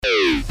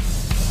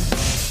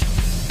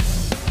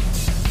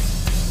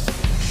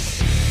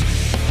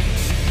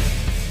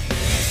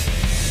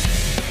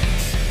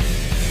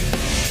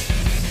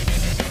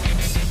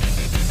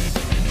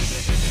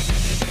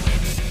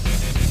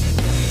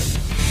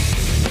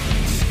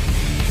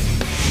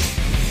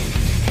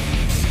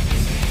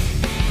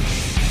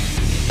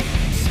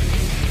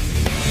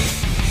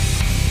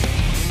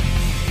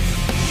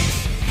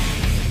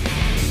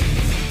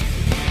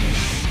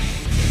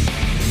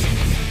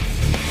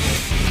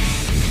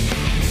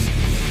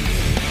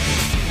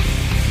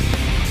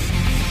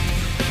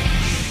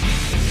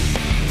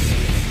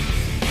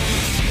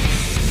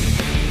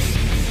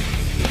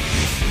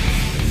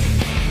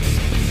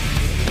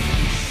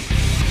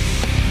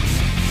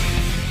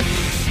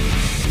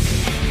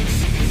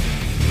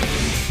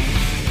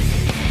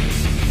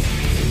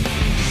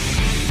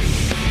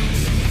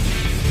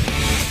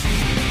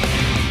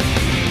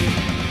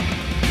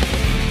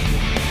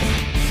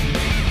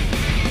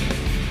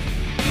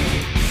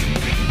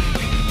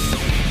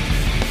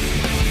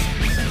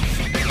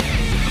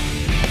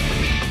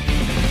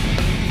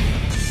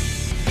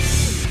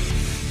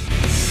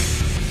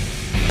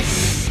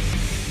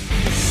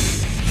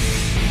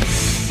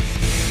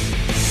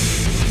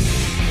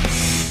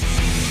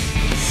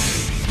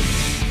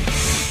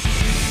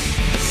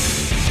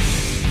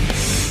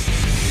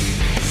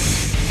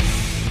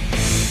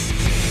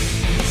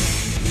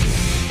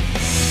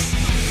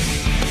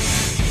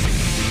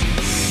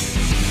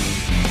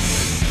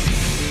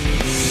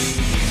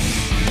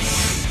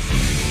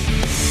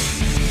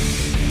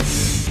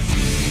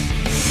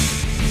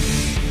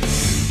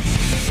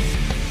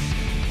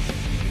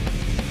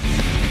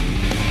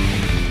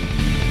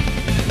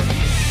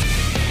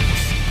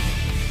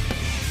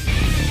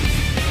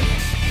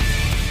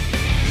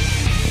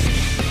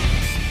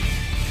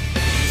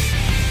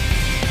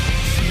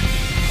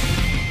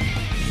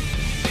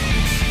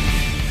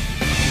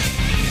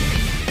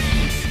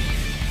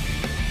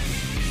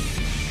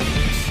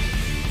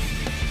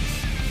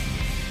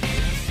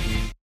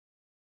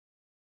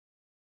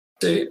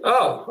See,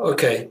 oh,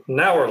 okay.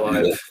 Now we're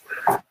live.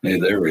 Hey,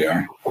 there we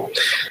are.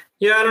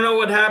 Yeah, I don't know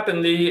what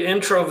happened. The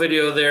intro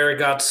video there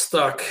got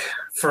stuck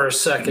for a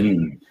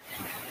second,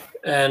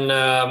 and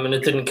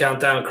it didn't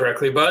count down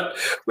correctly. But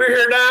we're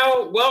here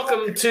now.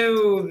 Welcome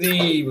to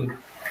the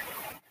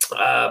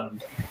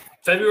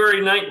February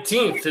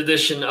 19th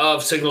edition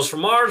of Signals from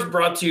Mars,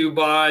 brought to you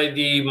by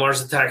the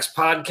Mars Attacks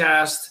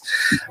podcast.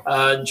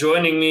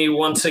 Joining me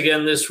once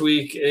again this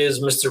week is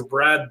Mr.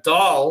 Brad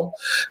Dahl,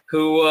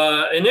 who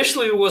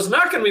initially was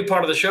not going to be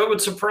part of the show,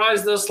 but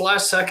surprised us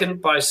last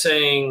second by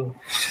saying,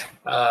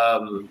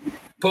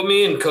 put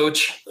me in,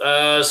 coach.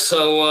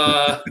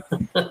 So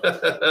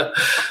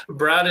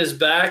Brad is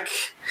back,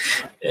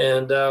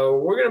 and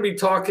we're going to be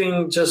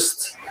talking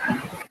just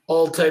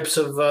all types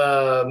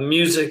of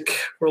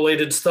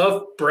music-related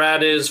stuff.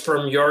 Brad is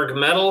from Yarg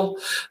Metal.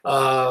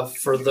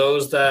 For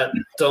those that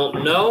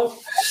don't know,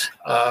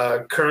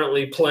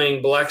 currently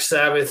playing Black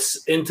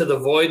Sabbath's Into the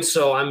Void.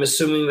 So I'm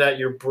assuming that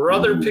your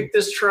brother picked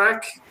this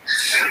track.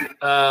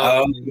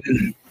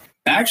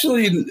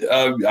 Actually,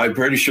 I'm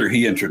pretty sure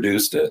he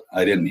introduced it.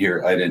 I didn't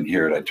hear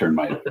it. I turned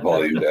my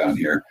volume down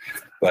here.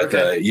 But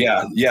okay.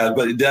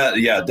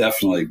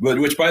 Definitely. But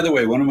which, by the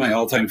way, one of my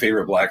all-time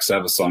favorite Black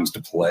Sabbath songs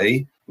to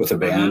play with a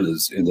band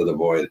is "Into the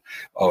Void."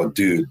 Oh,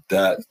 dude,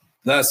 that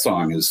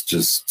song is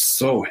just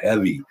so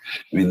heavy.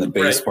 I mean, the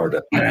bass part,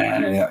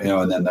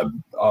 and then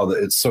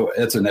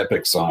it's an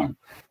epic song.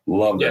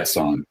 Love that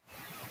song.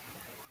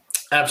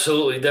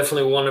 Absolutely,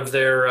 definitely one of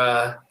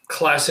their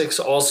classics.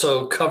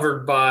 Also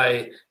covered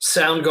by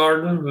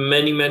Soundgarden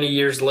many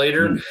years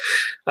later.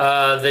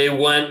 They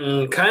went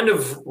and kind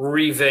of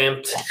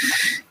revamped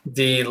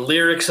the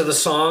lyrics of the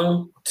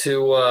song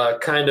to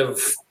kind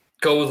of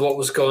go with what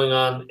was going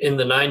on in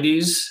the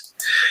 90s.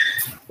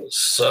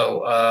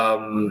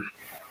 So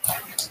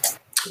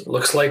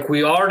looks like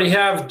we already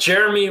have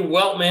Jeremy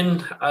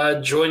Weltman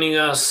joining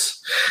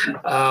us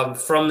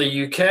from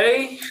the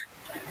UK.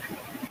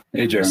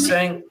 Hey,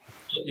 Jeremy.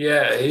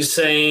 He's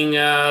saying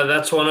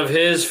that's one of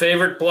his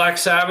favorite Black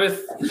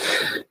Sabbath.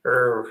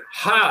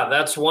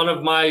 That's one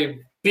of my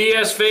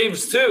BS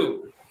faves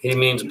too. He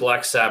means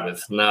Black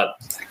Sabbath, not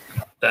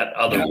that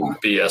other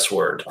BS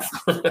word.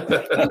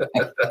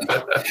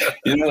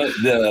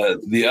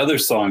 The other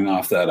song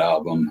off that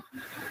album,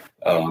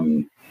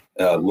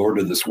 Lord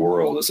of This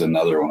World, is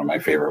another one of my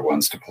favorite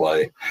ones to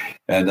play.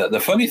 And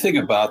the funny thing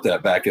about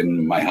that, back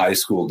in my high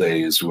school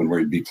days when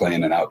we'd be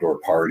playing an outdoor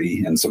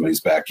party in somebody's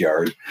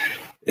backyard,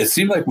 it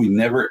seemed like we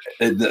never,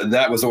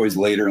 that was always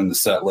later in the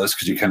set list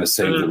because you kind of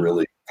save the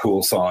really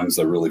cool songs,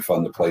 the really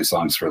fun to play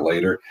songs for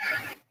later.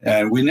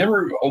 And we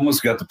never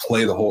almost got to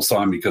play the whole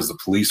song because the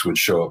police would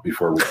show up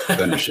before we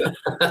finish it.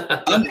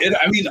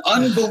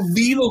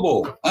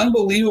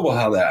 Unbelievable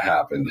how that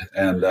happened.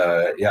 And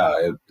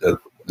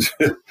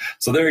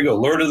so there you go,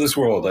 Lord of This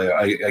World.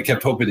 I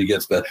kept hoping to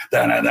get to the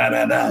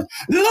da-da-da-da-da,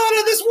 Lord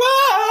of This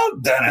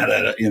World,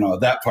 da-da-da-da,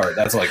 that part.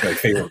 That's like my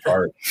favorite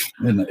part.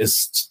 And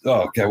it's,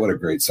 oh God, what a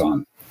great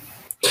song.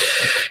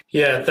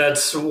 Yeah,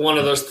 that's one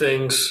of those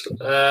things,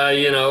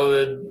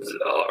 the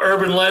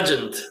urban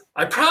legend.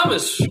 I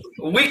promise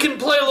we can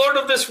play Lord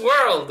of This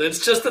World.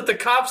 It's just that the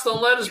cops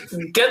don't let us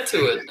get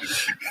to it.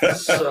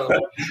 So.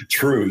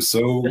 True.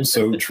 So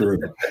true.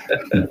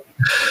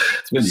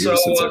 It's been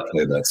years since I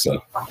played that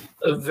stuff.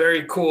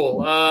 Very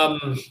cool.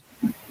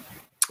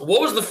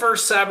 What was the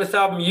first Sabbath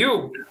album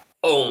you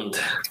owned?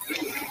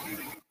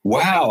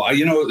 Wow.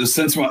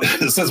 Since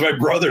my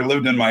brother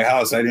lived in my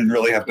house, I didn't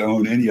really have to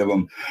own any of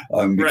them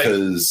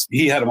because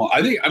he had them all.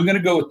 I think I'm going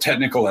to go with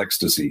Technical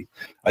Ecstasy.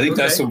 I think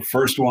that's the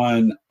first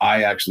one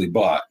I actually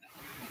bought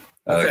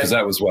because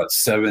that was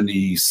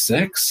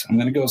 76? I'm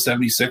going to go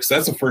 76.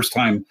 That's the first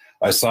time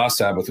I saw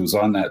Sabbath. Was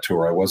on that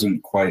tour. I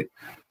wasn't quite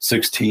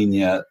 16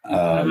 yet.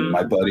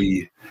 My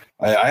buddy,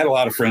 I had a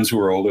lot of friends who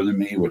were older than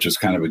me, which is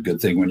kind of a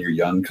good thing when you're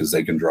young because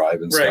they can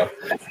drive and stuff.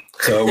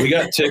 So we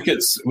got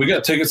tickets. We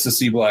got tickets to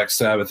see Black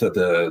Sabbath at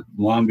the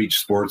Long Beach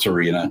Sports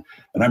Arena,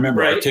 and I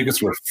remember our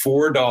tickets were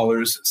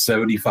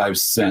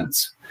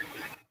 $4.75,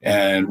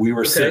 and we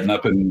were sitting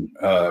up in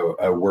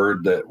a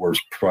word that we're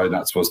probably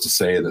not supposed to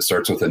say that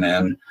starts with an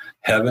N,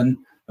 heaven,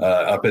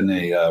 up in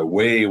the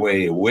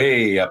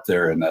way up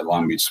there in that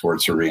Long Beach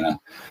Sports Arena.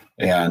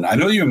 And I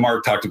know you and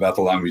Mark talked about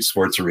the Long Beach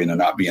Sports Arena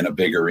not being a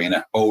big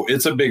arena. Oh,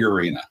 it's a big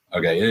arena.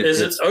 Okay.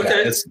 Is it?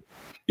 Okay.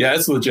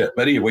 It's legit.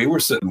 But anyway, we're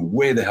sitting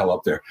way the hell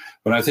up there.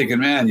 But I'm thinking,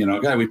 man,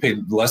 we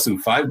paid less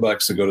than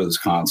 $5 to go to this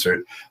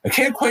concert. I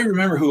can't quite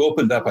remember who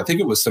opened up. I think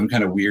it was some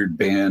kind of weird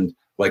band,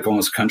 like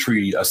almost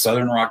country, a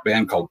Southern rock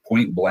band called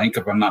Point Blank,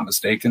 if I'm not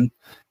mistaken.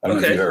 I don't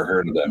know if you've ever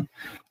heard of them,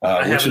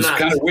 which is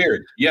kind of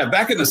weird. Yeah.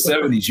 Back in the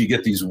 70s, you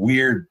get these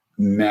weird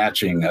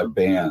matching of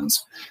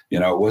bands.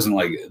 It wasn't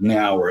like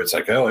now where it's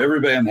like, oh, every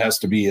band has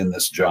to be in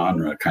this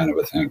genre kind of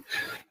a thing.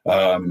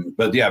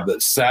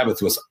 But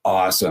Sabbath was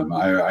awesome.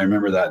 I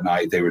remember that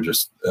night they were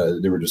just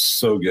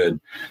so good.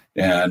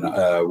 And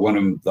one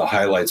of the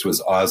highlights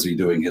was Ozzy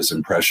doing his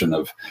impression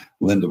of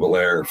Linda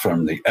Blair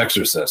from The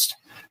Exorcist.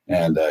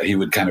 And he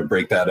would kind of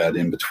break that out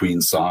in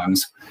between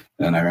songs.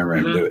 And I remember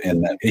him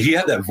doing that. He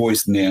had that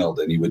voice nailed,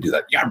 and he would do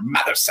that, "Your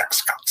mother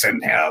sucks guts in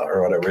hell,"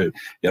 or whatever.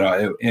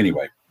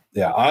 Anyway,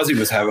 yeah, Ozzy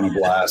was having a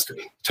blast.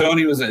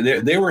 Tony was,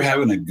 they were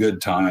having a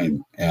good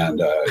time. And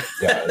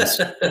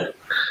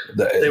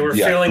they were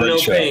feeling no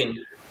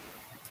pain.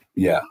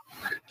 Yeah.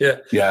 Yeah.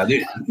 Yeah.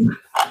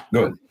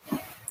 Go ahead.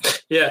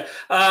 Yeah.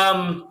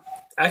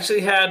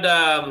 Actually had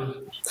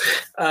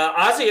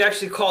Ozzy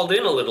actually called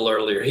in a little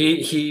earlier.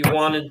 He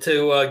wanted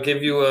to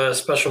give you a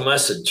special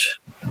message.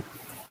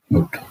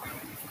 Okay.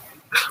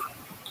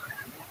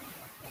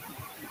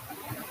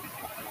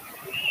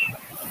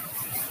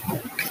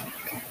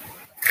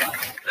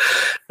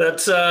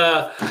 That's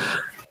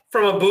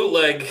from a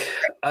bootleg.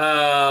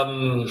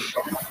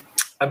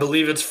 I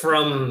believe it's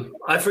from,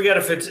 I forget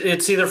if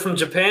it's either from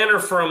Japan or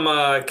from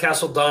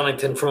Castle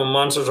Donington from a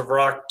Monsters of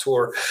Rock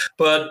tour.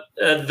 But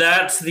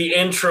that's the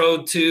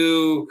intro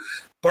to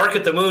Bark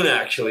at the Moon,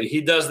 actually. He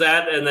does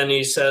that, and then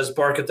he says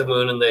Bark at the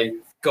Moon, and they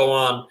go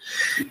on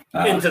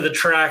into the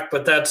track.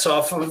 But that's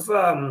off of, if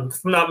I'm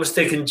not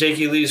mistaken,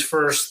 Jakey Lee's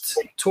first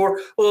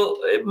tour. Well,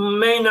 it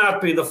may not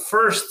be the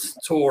first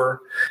tour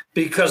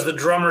because the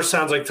drummer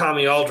sounds like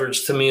Tommy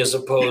Aldridge to me as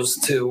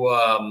opposed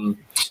to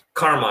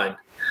Carmine.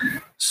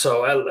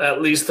 So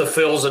at least the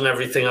fills and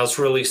everything else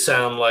really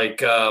sound like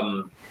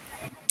Tommy.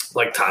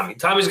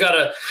 Tommy's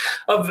got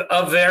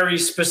a very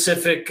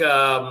specific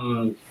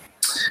feel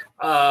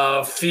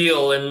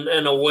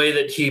and a way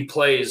that he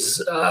plays.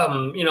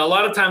 A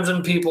lot of times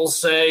when people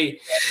say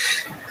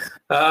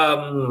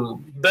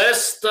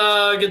best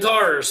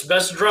guitarist,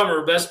 best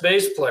drummer, best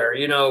bass player,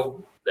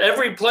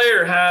 every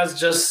player has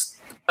just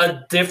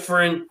a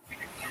different.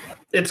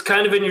 It's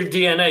kind of in your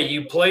DNA.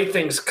 You play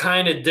things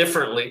kind of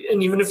differently.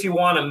 And even if you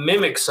want to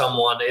mimic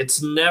someone,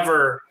 it's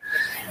never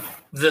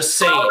the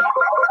same.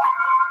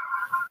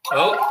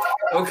 Oh,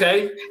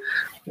 okay.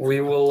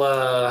 We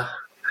will,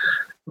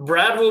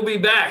 Brad will be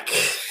back.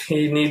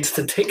 He needs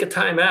to take a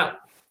time out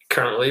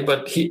currently,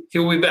 but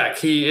he'll be back.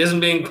 He isn't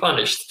being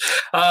punished.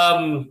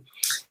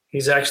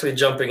 He's actually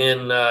jumping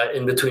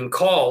in between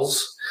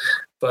calls,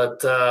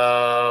 but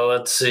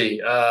let's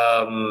see.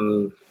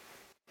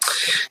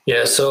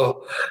 Yeah,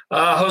 so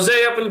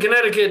Jose up in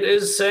Connecticut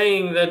is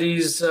saying that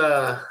he's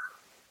on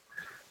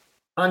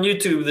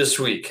YouTube this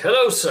week.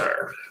 Hello,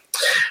 sir.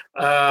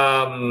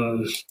 I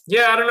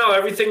don't know.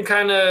 Everything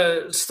kind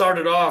of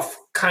started off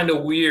kind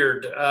of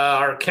weird.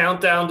 Our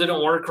countdown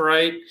didn't work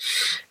right,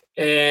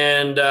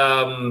 and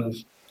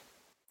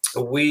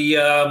we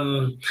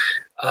kind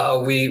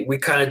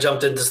of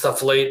jumped into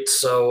stuff late.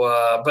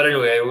 So, but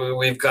anyway,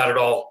 we've got it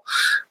all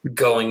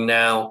going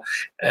now.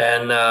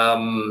 And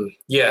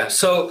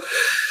so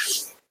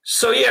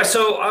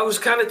I was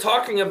kind of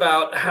talking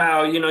about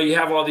how, you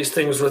have all these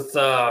things with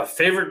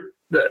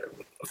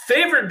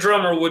favorite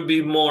drummer would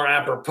be more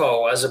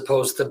apropos as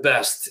opposed to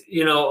best.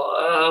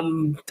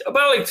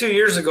 About like 2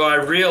 years ago, I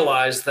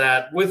realized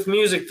that with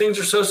music, things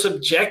are so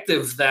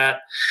subjective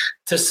that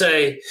to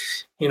say,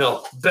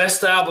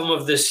 best album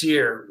of this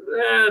year,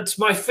 it's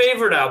my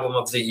favorite album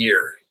of the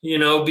year,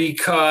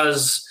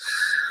 because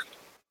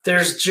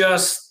there's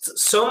just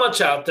so much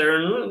out there,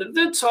 and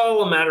it's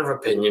all a matter of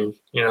opinion.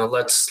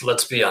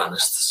 Let's be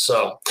honest.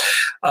 So,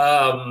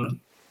 I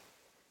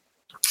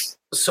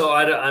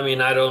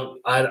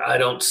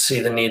don't see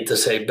the need to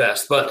say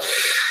best. But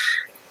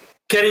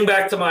getting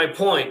back to my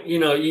point,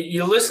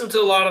 you listen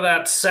to a lot of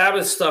that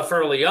Sabbath stuff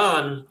early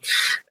on,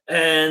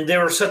 and they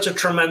were such a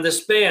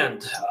tremendous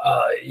band.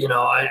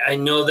 I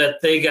know that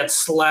they got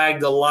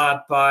slagged a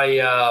lot by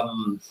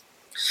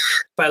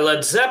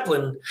Led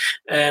Zeppelin,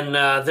 and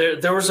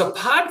there was a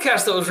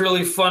podcast that was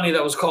really funny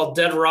that was called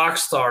Dead Rock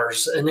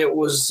Stars, and it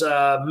was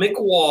Mick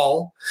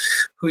Wall,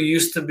 who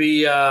used to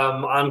be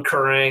on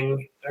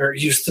Kerrang, or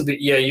used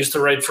to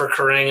write for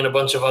Kerrang and a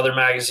bunch of other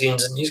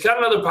magazines, and he's got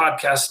another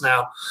podcast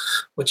now,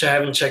 which I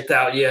haven't checked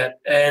out yet,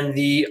 and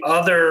the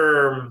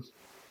other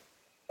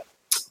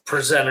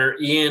presenter,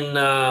 Ian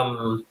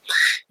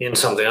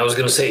something. I was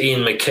going to say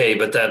Ian McKay,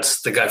 but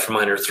that's the guy from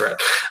Minor Threat.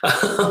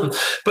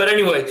 But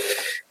anyway,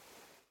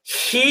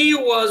 he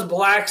was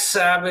Black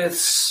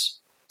Sabbath's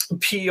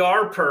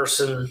PR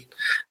person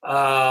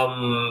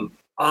on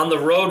the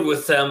road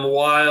with them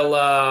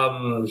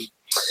while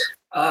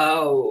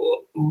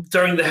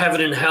during the Heaven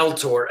and Hell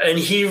tour. And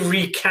he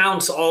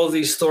recounts all of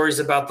these stories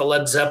about the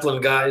Led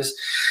Zeppelin guys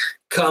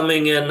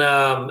coming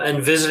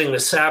and visiting the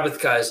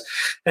Sabbath guys.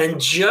 And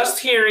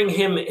just hearing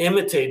him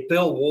imitate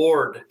Bill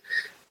Ward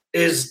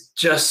is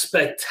just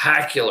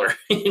spectacular.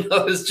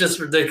 It's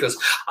just ridiculous.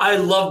 I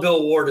love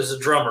Bill Ward as a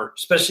drummer,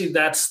 especially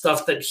that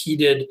stuff that he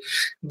did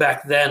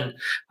back then.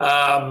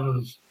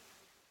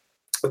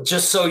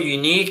 Just so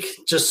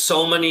unique, just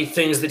so many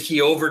things that he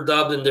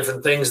overdubbed and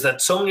different things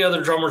that so many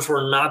other drummers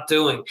were not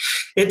doing.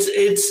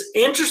 It's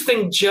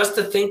interesting just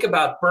to think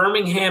about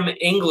Birmingham,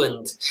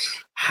 England,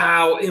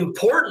 how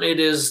important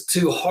it is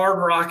to hard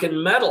rock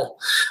and metal,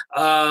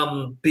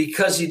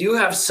 because you do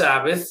have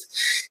Sabbath,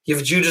 you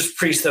have Judas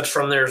Priest that's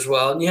from there as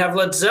well, and you have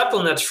Led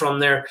Zeppelin that's from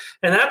there,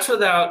 and that's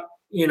without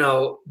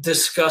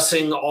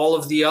discussing all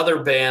of the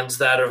other bands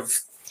that have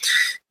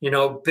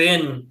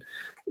been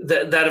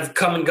that have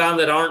come and gone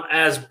that aren't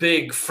as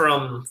big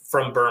from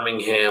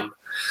Birmingham.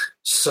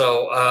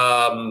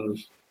 So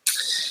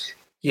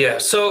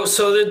so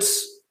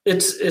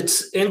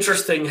it's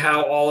interesting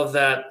how all of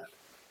that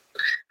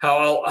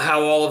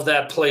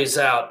plays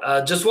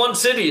out. Just one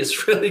city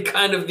is really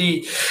kind of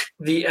the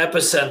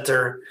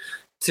epicenter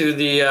to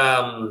the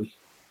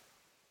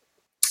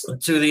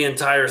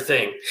entire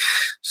thing.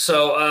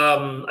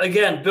 So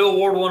again, Bill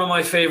Ward, one of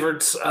my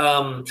favorites.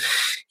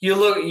 You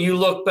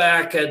look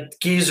back at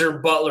Geezer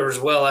Butler as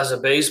well as a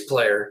bass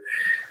player.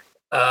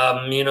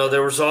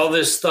 There was all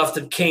this stuff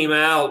that came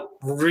out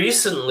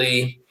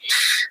recently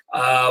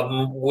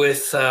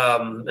with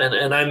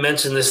and I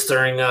mentioned this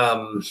during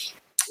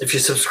if you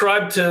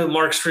subscribe to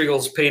Mark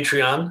Striegel's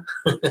Patreon,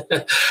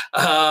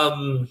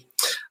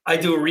 I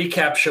do a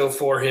recap show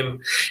for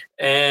him,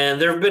 and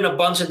there have been a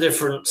bunch of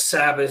different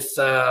Sabbath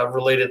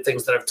related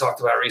things that I've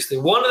talked about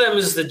recently. One of them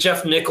is the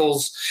Jeff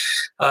Nichols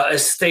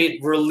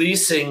estate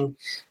releasing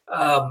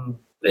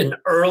an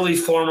early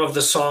form of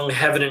the song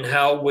Heaven and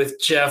Hell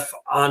with Jeff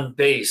on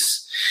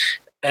bass.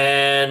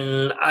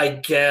 And I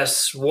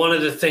guess one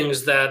of the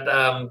things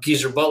that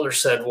Geezer Butler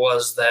said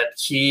was that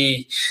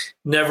he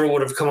never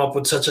would have come up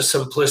with such a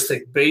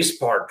simplistic bass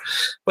part.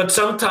 But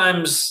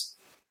sometimes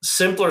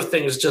simpler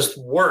things just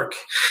work.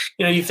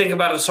 You think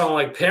about a song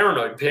like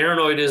Paranoid.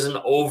 Paranoid isn't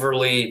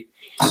overly,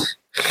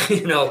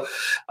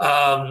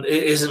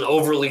 isn't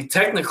overly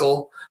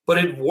technical, but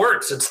it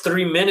works. It's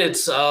 3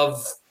 minutes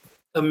of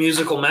a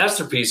musical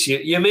masterpiece.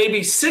 You may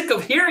be sick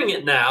of hearing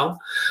it now,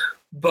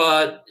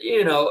 but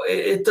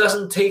it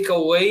doesn't take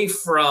away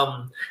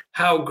from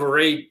how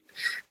great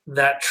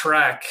that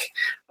track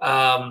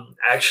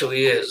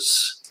actually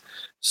is.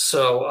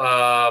 So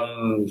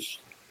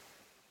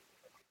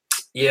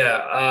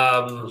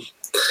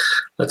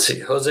let's see.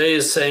 Jose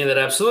is saying that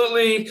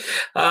absolutely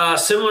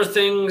similar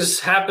things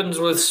happens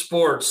with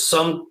sports.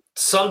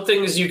 Some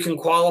things you can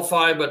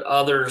qualify, but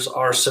others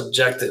are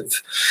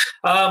subjective.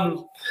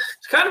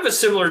 It's kind of a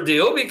similar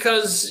deal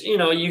because,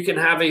 you can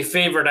have a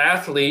favorite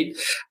athlete.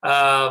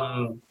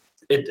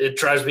 It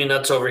drives me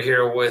nuts over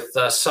here with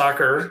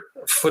soccer,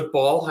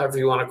 football, however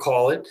you want to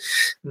call it,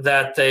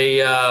 that they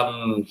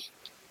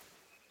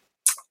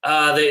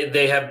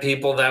have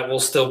people that will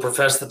still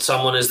profess that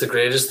someone is the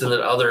greatest and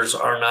that others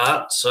are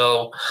not.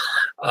 So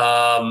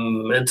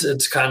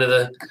it's kind of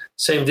the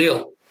same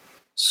deal.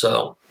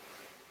 So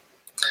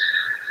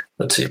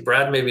let's see.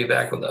 Brad may be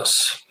back with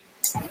us.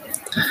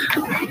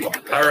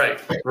 All right.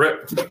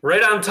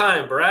 Right on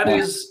time. Brad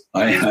is.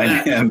 I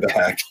am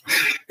back.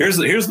 Here's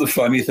the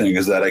funny thing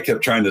is that I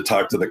kept trying to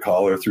talk to the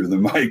caller through the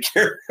mic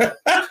here. That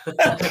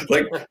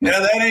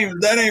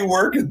ain't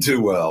working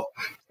too well.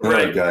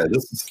 Right, right guy.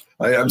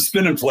 I'm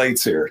spinning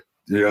plates here.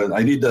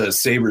 I need the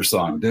Saber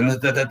song.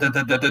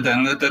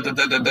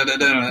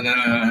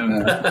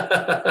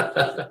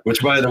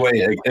 Which, by the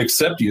way,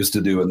 Accept used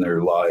to do in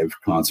their live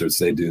concerts.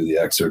 They do the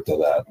excerpt of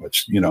that,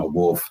 which,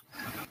 Wolf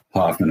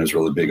Hoffman is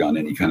really big on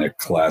any kind of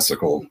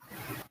classical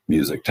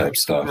music type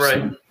stuff.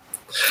 Right. So.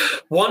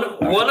 One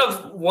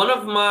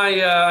of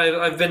my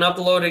I've been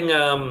uploading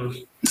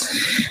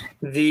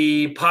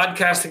the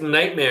podcasting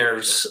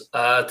nightmares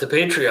to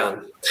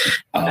Patreon,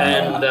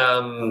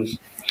 and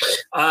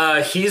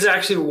he's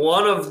actually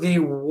one of the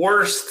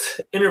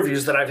worst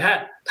interviews that I've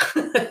had.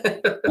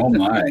 Oh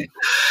my!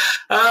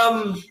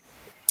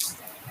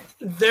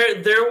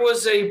 There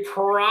was a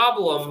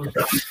problem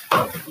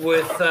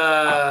with.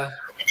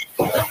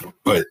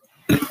 But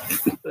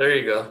there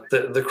you go.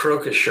 The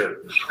crocus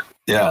shirt.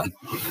 Yeah.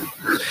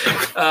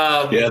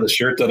 The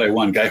shirt that I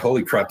won. Guy,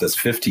 holy crap, that's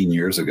 15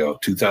 years ago,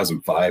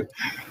 2005.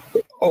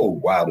 Oh,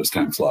 wow, does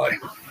time fly.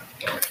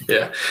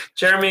 Yeah.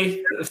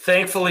 Jeremy,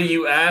 thankfully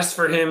you asked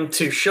for him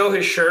to show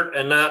his shirt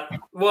and not,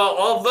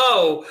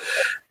 although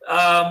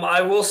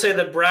I will say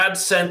that Brad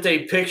sent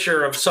a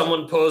picture of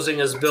someone posing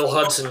as Bill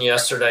Hudson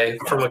yesterday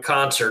from a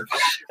concert,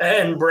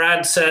 and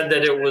Brad said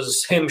that it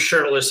was him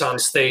shirtless on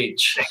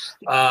stage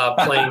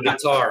playing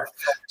guitar.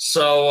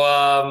 So,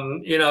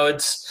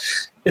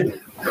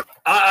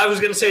 I was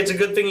going to say it's a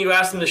good thing you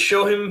asked him to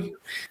show him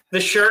the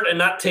shirt and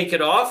not take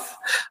it off.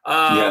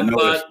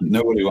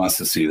 Nobody wants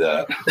to see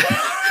that.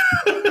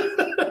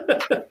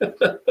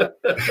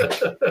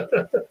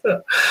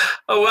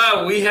 Oh,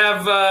 wow. We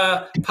have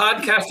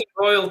podcasting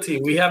royalty.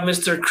 We have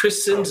Mr.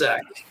 Chris Sinzak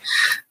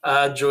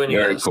joining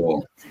us. Very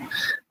cool.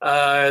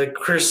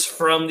 Chris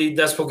from the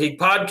Decibel Geek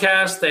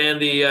podcast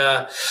and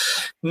the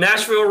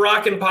Nashville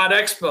Rock and Pod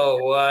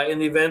Expo in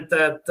the event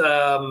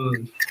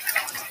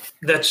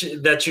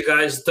that you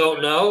guys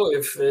don't know,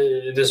 if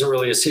it isn't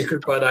really a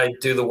secret, but I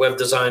do the web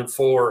design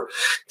for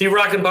the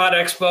Rock and Pod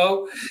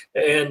Expo,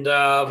 and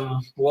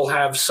we'll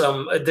have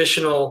some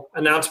additional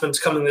announcements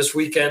coming this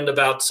weekend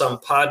about some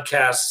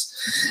podcasts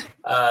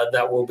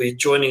that will be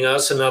joining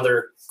us and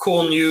other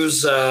cool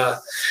news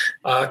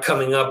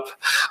coming up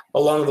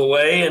along the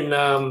way.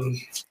 And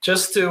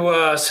just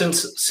to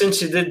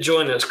since you did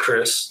join us,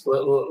 Chris,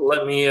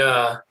 let me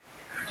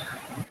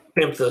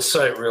pimp the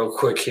site real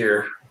quick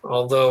here.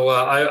 Although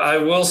I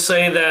will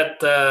say that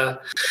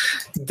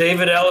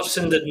David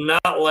Ellefson did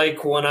not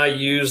like when I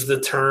used the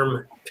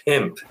term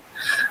pimp.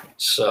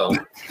 So,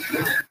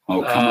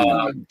 oh, come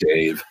on,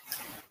 Dave.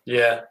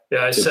 Yeah.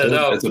 I said,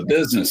 it's a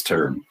business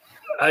term.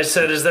 I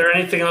said, is there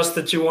anything else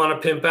that you want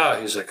to pimp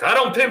out? He's like, I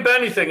don't pimp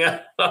anything. I'm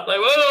like,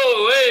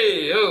 whoa,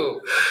 hey, oh,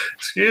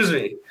 excuse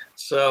me.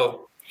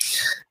 So,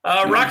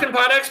 Rockin'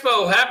 Pod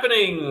Expo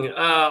happening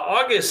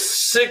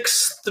August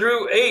 6th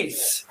through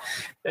 8th.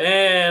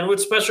 And with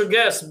special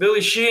guests,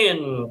 Billy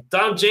Sheehan,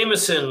 Don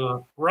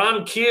Jameson,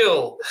 Ron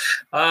Keel,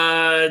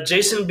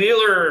 Jason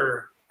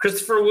Beeler,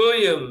 Christopher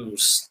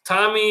Williams,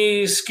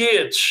 Tommy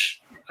Skiach.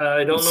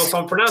 I don't know if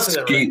I'm pronouncing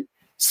that right.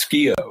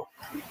 Skio.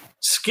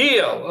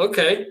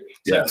 Okay.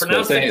 Yes,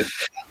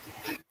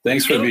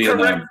 thanks for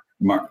being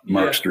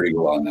Mark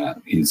Striegel on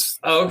that.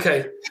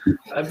 Okay.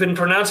 I've been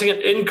pronouncing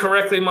it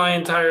incorrectly my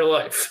entire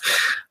life.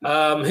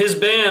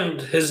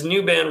 His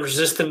new band,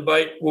 Resistant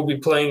Bite, will be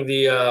playing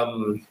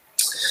the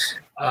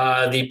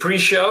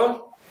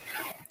pre-show.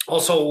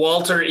 Also,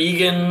 Walter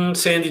Egan,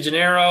 Sandy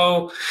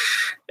Gennaro,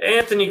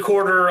 Anthony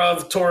Corder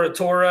of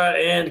Tora,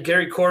 and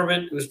Gary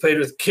Corbett, who's played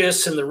with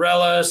Kiss,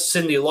 Cinderella,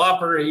 Cyndi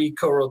Lauper. He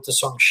co-wrote the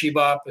song She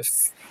Bop,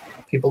 if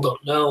people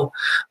don't know,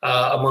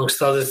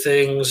 amongst other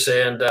things.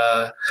 And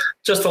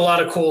just a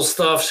lot of cool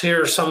stuff.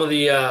 Here are some of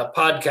the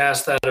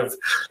podcasts that have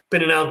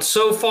been announced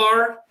so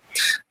far.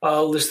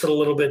 I'll list it a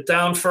little bit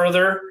down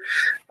further.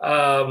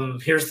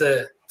 Here's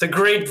the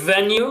great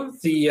venue,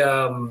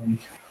 the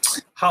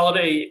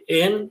Holiday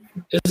Inn.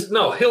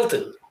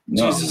 Hilton.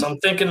 No. Jesus, I'm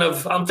thinking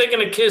of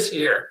Kiss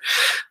here.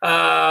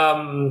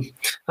 I'm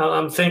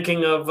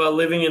thinking of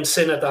Living in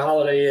Sin at the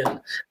Holiday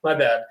Inn. My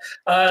bad.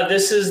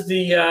 This is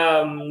the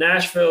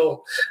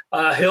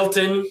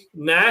Hilton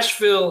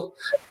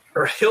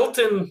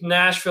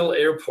Nashville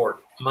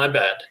Airport. My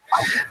bad.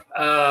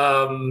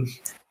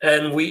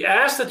 And we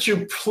ask that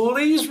you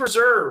please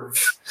reserve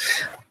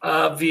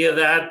via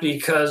that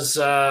because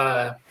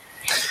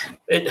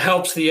it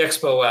helps the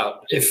expo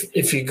out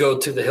if you go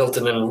to the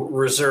Hilton and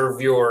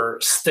reserve your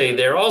stay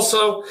there.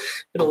 Also,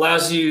 it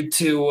allows you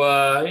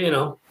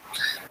to,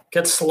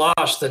 get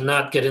sloshed and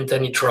not get into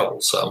any trouble.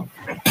 So,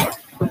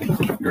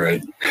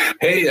 great.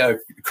 Hey,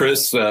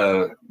 Chris,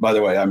 by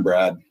the way, I'm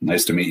Brad.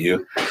 Nice to meet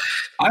you.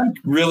 I'm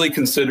really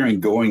considering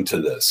going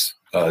to this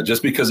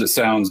just because it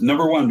sounds,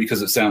 number one,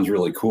 because it sounds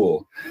really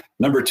cool.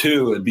 Number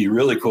two, it'd be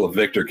really cool if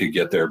Victor could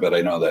get there, but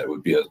I know that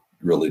would be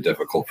really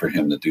difficult for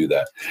him to do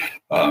that.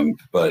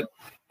 But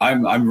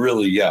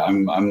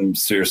I'm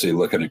seriously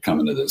looking at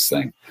coming to this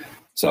thing.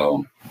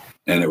 So,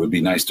 and it would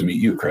be nice to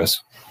meet you, Chris.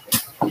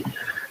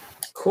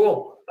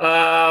 Cool.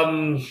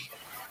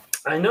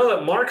 I know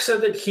that Mark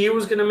said that he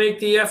was going to make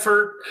the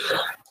effort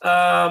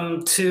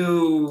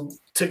to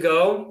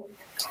go,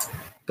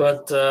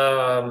 but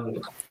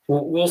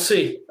we'll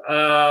see.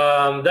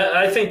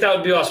 I think that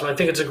would be awesome. I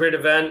think it's a great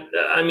event.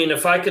 I mean,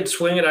 if I could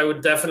swing it, I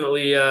would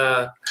definitely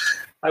go.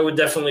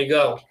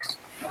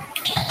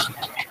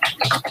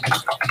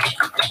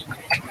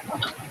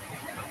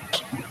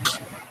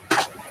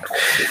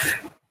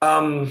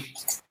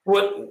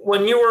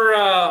 When you were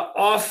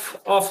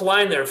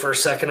offline there for a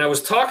second, I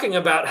was talking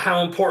about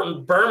how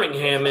important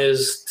Birmingham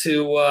is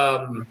to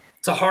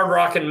hard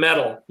rock and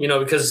metal,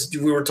 because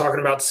we were talking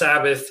about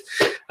Sabbath,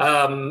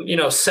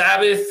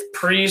 Sabbath,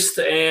 Priest,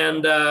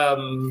 and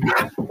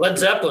Led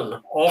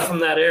Zeppelin, all from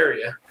that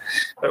area,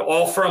 but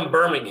all from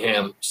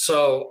Birmingham.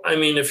 So, I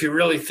mean, if you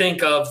really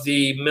think of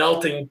the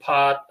melting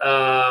pot,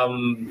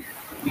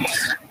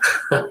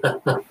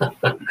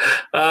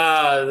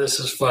 this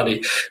is funny.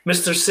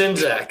 Mr.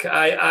 Sinzak,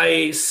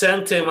 I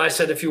sent him, I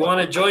said, if you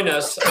want to join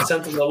us, I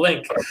sent him the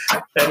link.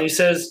 And he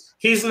says,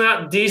 he's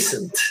not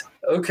decent.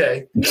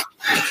 Okay.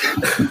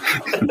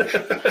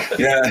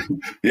 Yeah.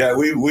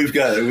 We've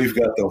got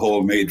the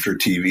whole made for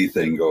TV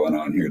thing going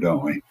on here,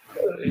 don't we?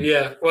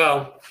 Yeah.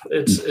 Well,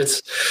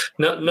 it's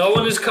no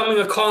one is coming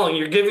a calling.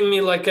 You're giving me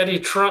like an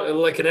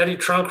Eddie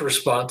Trunk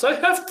response. I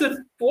have to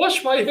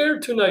wash my hair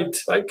tonight.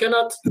 I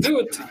cannot do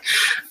it.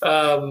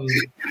 I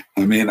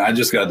mean, I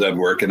just got done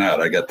working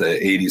out. I got the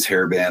 80s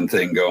hairband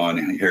thing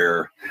going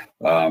here.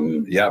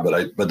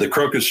 But the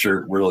crocus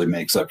shirt really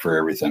makes up for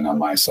everything on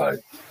my side.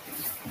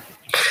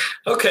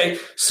 Okay.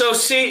 So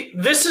see,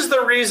 this is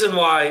the reason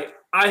why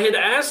I had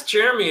asked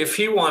Jeremy if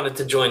he wanted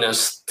to join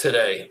us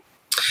today.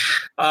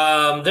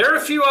 There are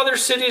a few other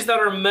cities that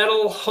are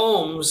metal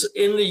homes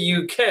in the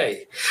UK.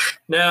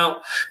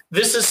 Now,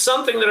 this is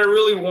something that I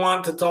really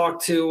want to talk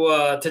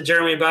to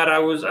Jeremy about. I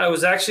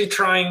was actually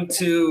trying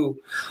to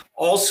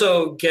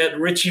also get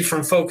Richie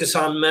from Focus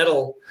on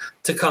Metal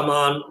to come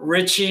on.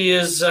 Richie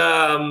is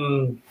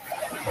from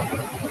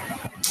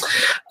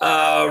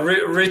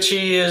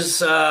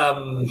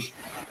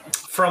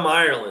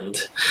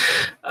Ireland.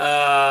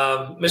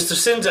 Mr.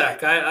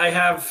 Sinzak, I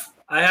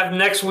have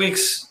next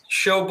week's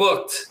show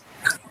booked.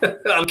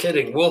 I'm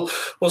kidding. We'll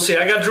see.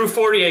 I got Drew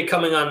Fortier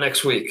coming on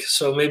next week,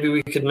 so maybe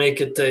we could make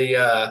it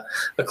a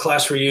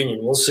class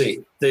reunion. We'll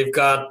see. They've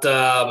got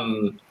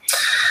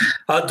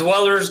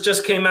Dwellers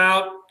just came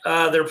out.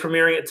 They're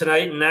premiering it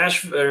tonight in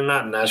Nashville, or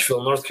not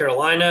Nashville, North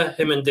Carolina,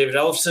 him and David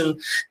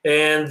Ellefson,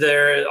 and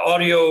their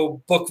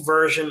audio book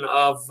version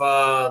of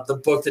the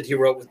book that he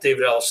wrote with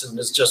David Ellefson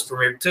is just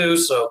premiered too.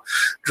 So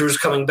Drew's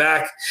coming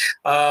back.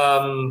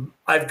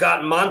 I've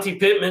got Monty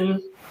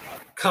Pittman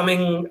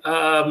coming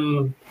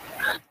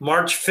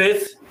March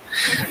 5th.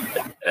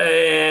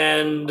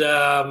 And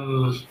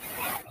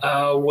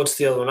what's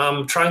the other one?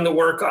 I'm trying to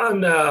work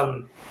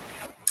on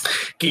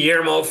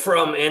Guillermo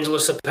from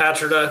Angelus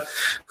Apatrida,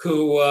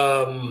 who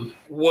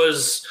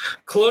was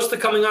close to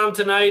coming on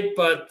tonight,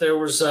 but there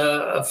was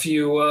a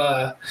few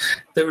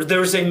there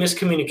was a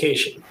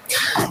miscommunication.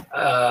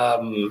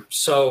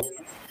 So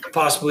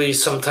possibly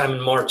sometime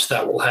in March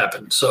that will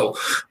happen. So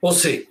we'll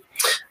see.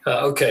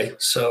 Okay,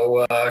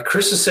 so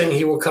Chris is saying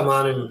he will come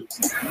on and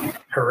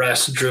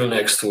harass Drew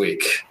next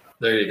week.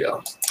 There you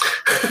go.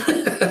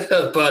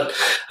 But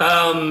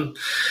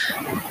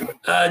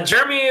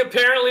Jeremy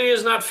apparently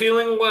is not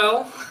feeling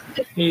well.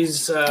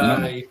 He's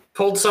he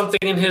pulled something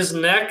in his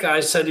neck. I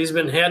said he's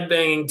been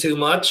headbanging too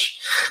much,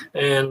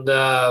 and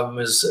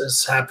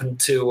has happened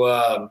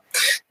to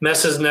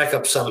mess his neck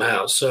up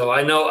somehow. So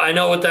I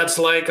know what that's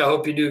like. I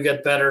hope you do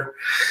get better.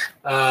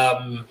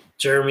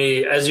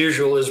 Jeremy, as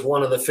usual, is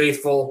one of the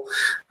faithful.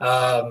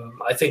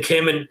 I think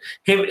him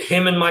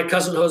and my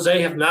cousin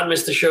Jose have not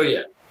missed a show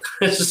yet.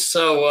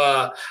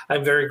 So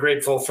I'm very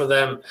grateful for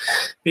them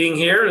being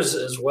here,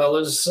 as well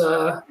as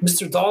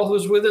Mr. Dahl,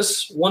 who's with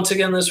us once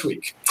again this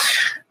week.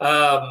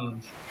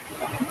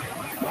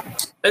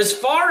 As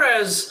far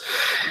as,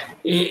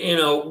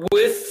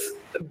 with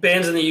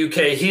bands in the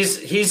UK,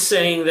 he's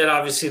saying that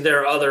obviously there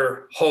are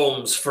other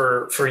homes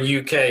for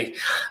UK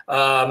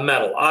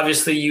metal.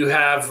 Obviously, you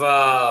have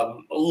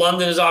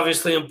London is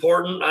obviously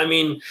important. I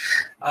mean,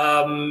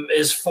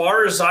 as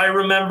far as I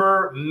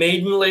remember,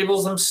 Maiden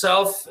labels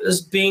themselves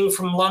as being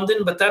from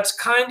London, but that's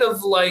kind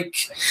of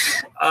like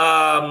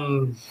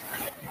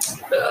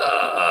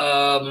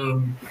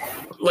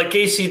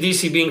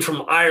AC/DC being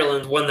from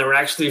Ireland when they're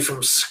actually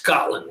from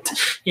Scotland.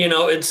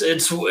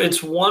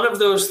 It's one of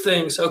those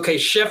things. Okay,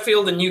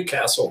 Sheffield and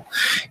Newcastle.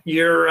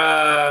 You're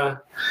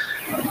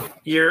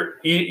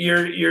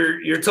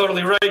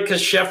totally right,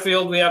 because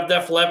Sheffield, we have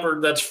Def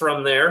Leppard that's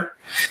from there.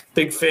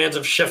 Big fans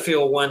of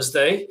Sheffield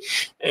Wednesday.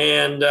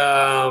 And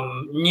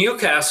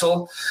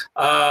Newcastle,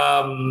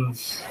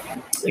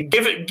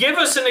 give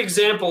us an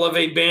example of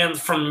a band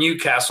from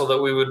Newcastle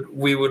that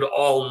we would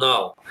all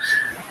know.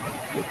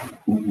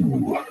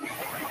 Ooh.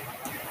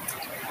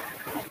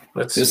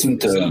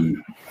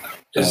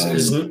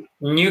 Is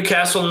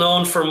Newcastle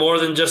known for more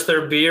than just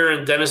their beer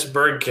and Dennis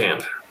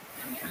Bergkamp?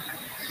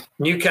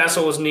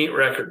 Newcastle was Neat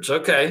Records.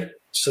 Okay,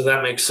 so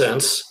that makes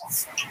sense.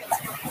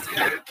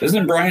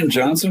 Isn't Brian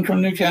Johnson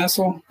from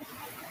Newcastle?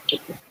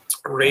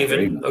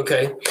 Raven.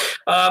 Okay.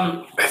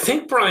 I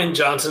think Brian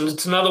Johnson,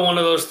 it's another one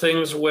of those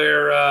things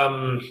where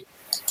I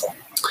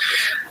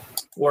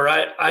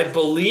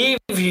believe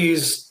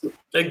he's,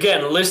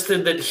 again,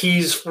 listed that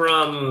he's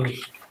from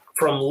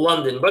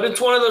London, but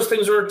it's one of those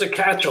things where it's a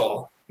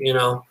catch-all,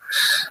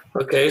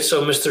 Okay,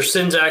 so Mr.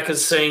 Sinzak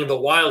is saying the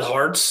Wild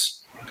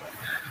Hearts.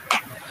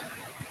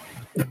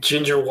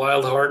 Ginger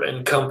Wildheart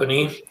and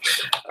Company.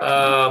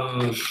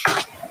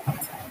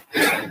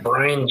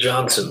 Brian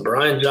Johnson.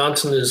 Brian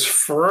Johnson is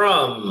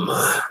from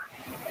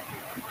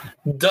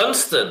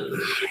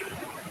Dunstan.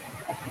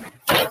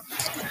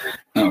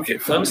 Okay,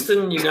 fine.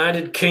 Dunstan,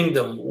 United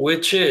Kingdom,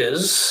 which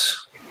is...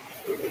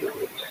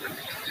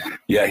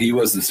 Yeah, he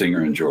was the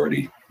singer in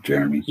Geordie,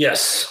 Jeremy.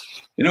 Yes.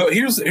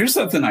 Here's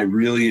something I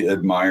really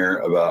admire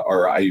about,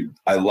 or I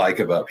like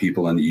about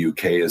people in the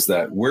UK, is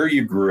that where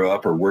you grew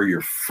up or where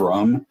you're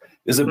from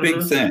is a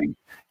big thing.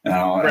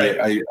 Right.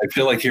 I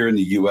feel like here in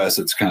the U.S.,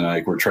 it's kind of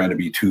like we're trying to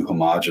be too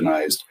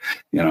homogenized.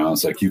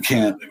 It's like you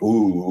can't.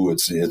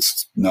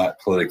 It's not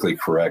politically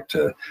correct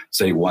to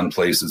say one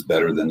place is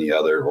better than the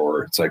other,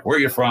 or it's like, where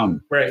are you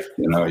from? Right.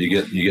 You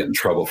get in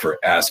trouble for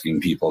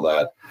asking people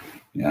that.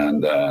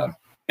 And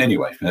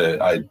anyway,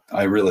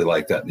 I really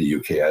like that in the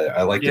UK.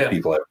 I like that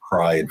people have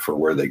pride for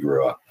where they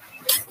grew up.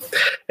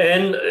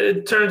 And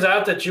it turns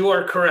out that you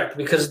are correct,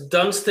 because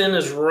Dunstan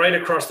is right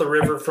across the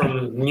river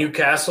from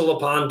Newcastle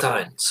upon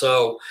Tyne.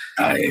 So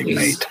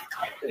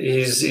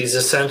he's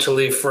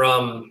essentially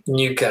from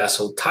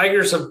Newcastle.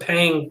 Tigers of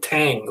Pang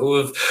Tang, who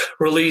have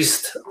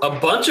released a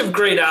bunch of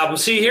great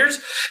albums. See,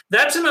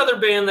 that's another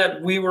band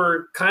that we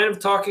were kind of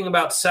talking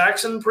about,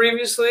 Saxon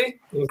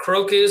previously, and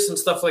Crocus and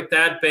stuff like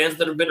that, bands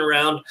that have been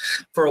around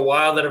for a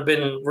while that have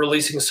been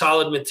releasing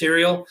solid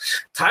material.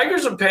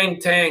 Tigers of Pang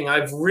Tang,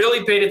 I've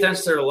really paid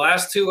attention to their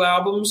last two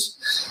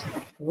albums,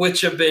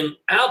 which have been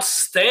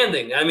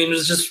outstanding. I mean, it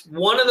was just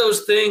one of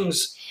those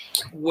things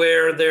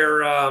where they're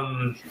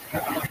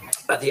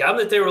the album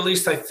that they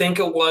released, I think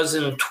it was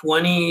in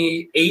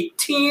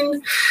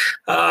 2018.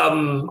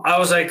 I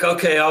was like,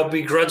 okay, I'll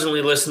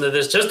begrudgingly listen to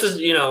this just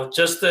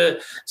to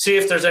see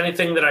if there's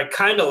anything that I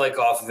kind of like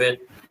off of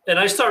it. And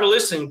I started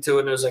listening to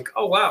it, and I was like,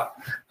 oh, wow,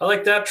 I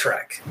like that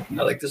track.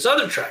 I like this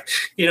other track.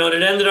 And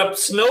it ended up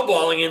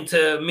snowballing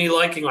into me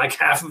liking like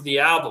half of the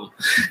album.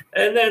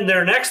 And then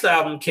their next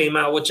album came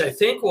out, which I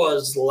think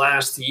was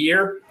last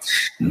year.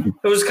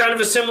 It was kind of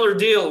a similar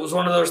deal. It was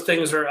one of those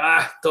things where,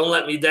 don't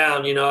let me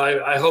down.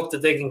 I hope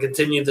that they can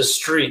continue the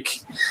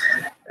streak.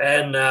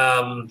 And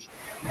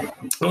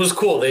it was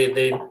cool.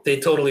 They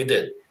totally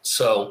did.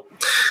 So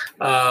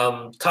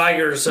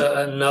Tiger's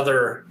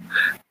another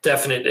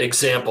definite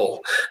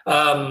example.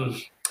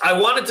 I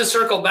wanted to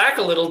circle back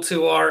a little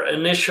to our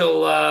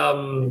initial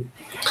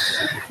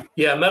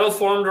metal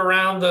formed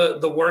around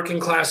the working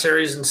class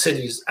areas and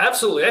cities.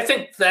 Absolutely. I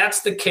think that's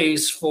the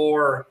case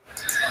for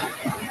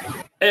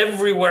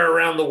everywhere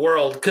around the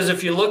world, because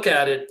if you look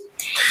at it,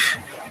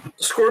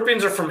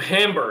 Scorpions are from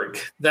Hamburg.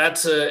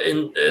 That's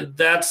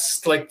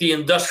like the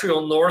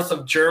industrial north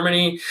of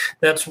Germany.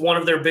 That's one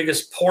of their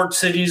biggest port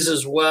cities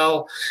as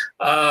well.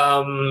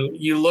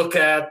 You look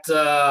at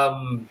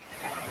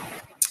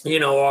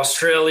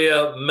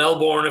Australia,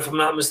 Melbourne, if I'm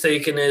not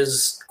mistaken,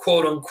 is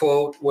quote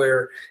unquote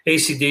where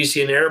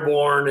AC/DC and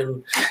Airborne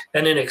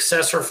and In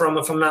Excess are from,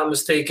 if I'm not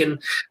mistaken.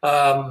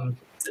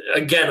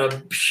 Again,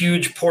 a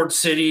huge port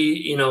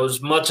city,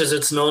 as much as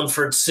it's known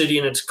for its city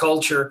and its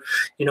culture,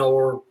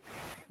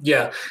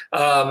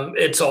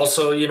 it's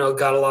also,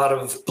 got a lot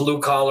of blue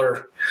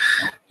collar,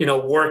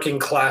 working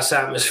class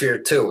atmosphere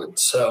to it.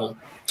 So,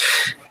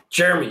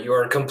 Jeremy, you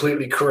are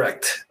completely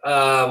correct.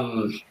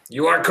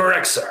 You are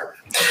correct, sir.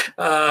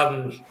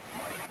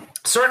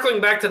 Circling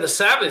back to the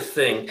Sabbath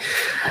thing,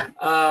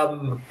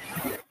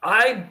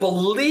 I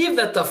believe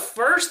that the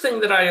first thing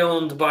that I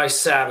owned by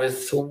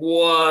Sabbath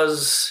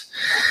was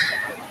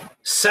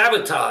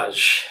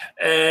Sabotage.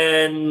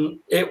 And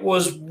it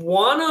was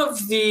one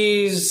of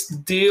these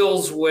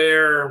deals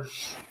where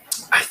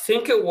I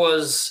think it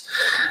wasn't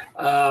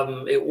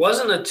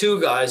a Two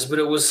Guys, but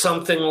it was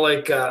something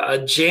like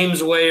a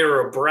James Way or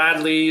a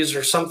Bradley's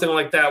or something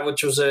like that,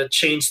 which was a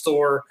chain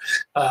store.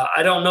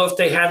 I don't know if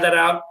they had that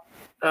out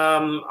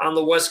on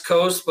the West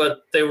Coast,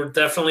 but they were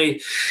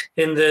definitely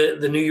in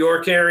the New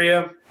York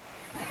area.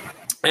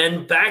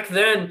 And back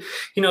then,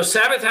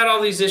 Sabbath had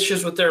all these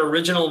issues with their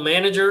original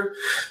manager.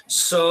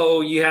 So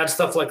you had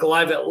stuff like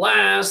Live at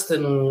Last,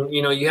 and,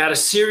 you had a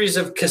series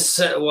of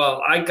cassette.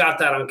 Well, I got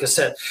that on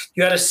cassette.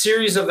 You had a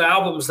series of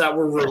albums that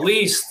were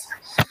released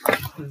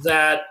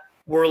that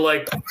were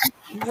like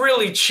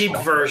really cheap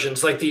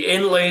versions. Like the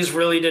inlays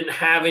really didn't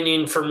have any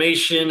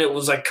information. It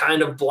was like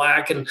kind of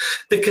black. And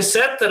the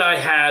cassette that I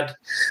had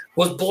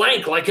was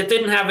blank. Like it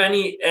didn't have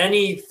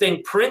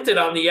anything printed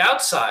on the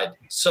outside.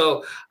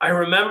 So I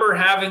remember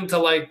having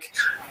to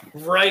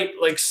write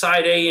like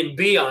side A and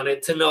B on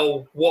it to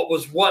know what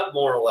was what,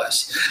 more or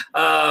less.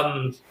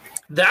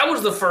 That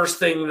was the first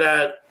thing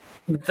that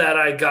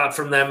I got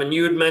from them. And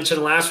you had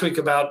mentioned last week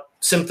about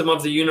Symptom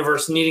of the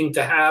Universe needing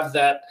to have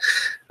that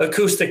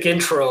acoustic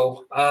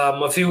intro.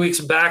 A few weeks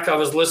back, I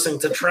was listening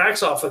to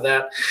tracks off of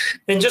that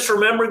and just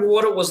remembering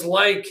what it was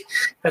like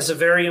as a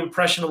very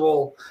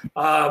impressionable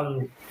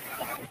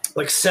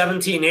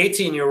 17,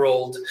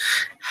 18-year-old,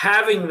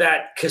 having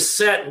that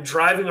cassette and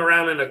driving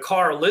around in a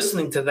car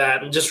listening to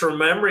that and just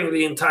remembering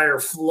the entire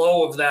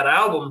flow of that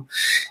album,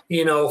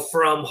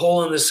 from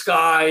Hole in the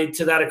Sky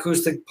to that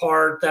acoustic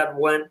part that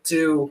went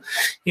to,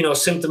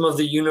 Symptom of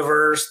the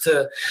Universe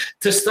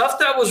to stuff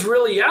that was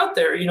really out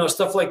there,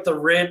 stuff like The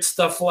Ritz,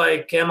 stuff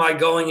like Am I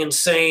Going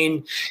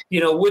Insane,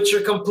 which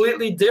are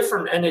completely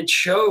different. And it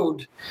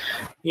showed,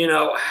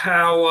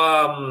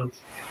 how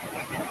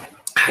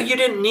you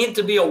didn't need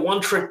to be a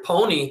one-trick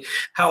pony,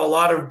 how a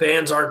lot of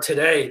bands are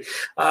today.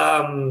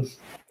 I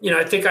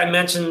think I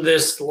mentioned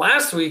this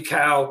last week,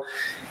 how,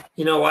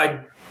 I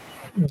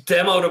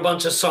demoed a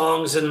bunch of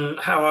songs and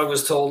how I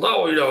was told,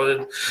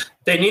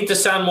 they need to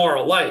sound more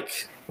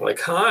alike.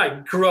 Like,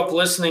 I grew up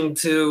listening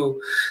to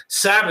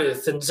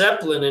Sabbath and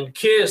Zeppelin and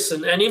Kiss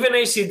and even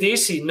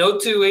AC/DC. No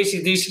two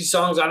AC/DC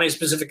songs on a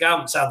specific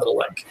album sounded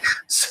alike.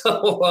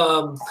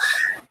 So,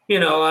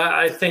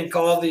 I think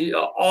all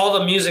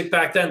the music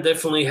back then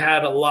definitely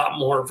had a lot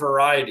more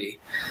variety.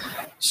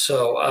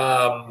 So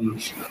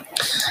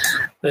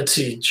let's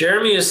see.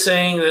 Jeremy is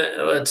saying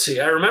that,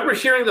 I remember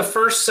hearing the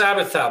first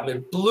Sabbath album.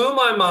 It blew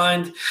my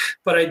mind,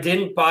 but I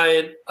didn't buy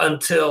it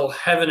until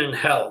Heaven and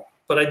Hell.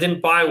 But I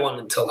didn't buy one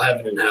until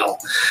Heaven and Hell.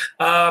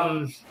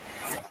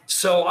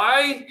 So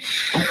I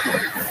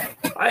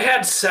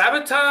had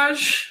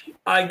Sabotage.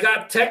 I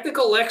got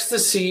Technical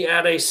Ecstasy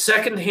at a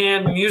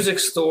secondhand music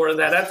store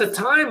that at the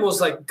time was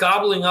like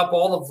gobbling up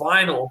all the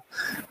vinyl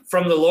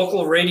from the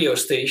local radio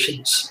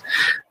stations.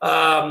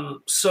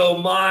 So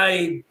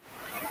my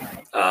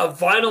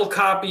vinyl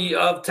copy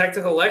of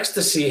Technical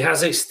Ecstasy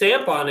has a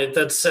stamp on it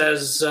that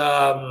says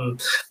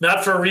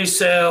not for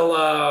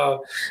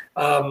resale,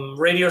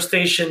 radio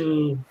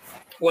station,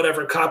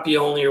 whatever, copy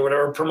only or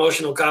whatever,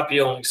 promotional copy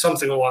only,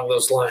 something along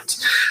those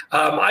lines.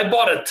 I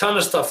bought a ton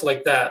of stuff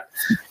like that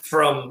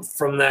from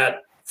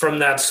from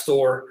that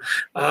store.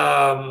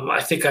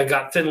 I think I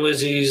got Thin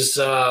Lizzy's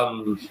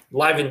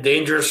Live and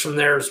Dangerous from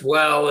there as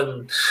well,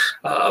 and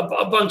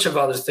a bunch of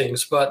other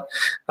things. But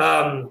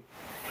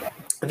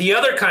the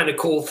other kind of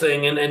cool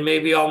thing, and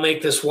maybe I'll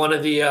make this one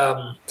of the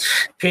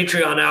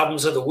Patreon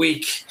albums of the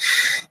week,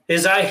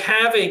 is I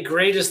have a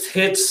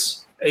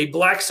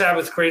Black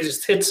Sabbath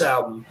greatest hits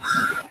album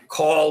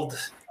called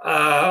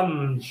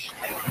The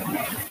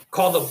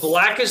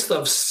Blackest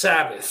of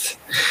Sabbath.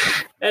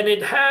 And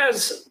it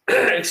has,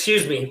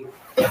 excuse me,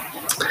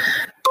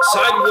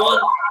 side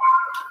one.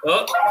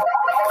 Oh,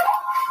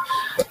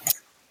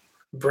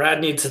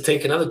 Brad needs to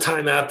take another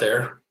time out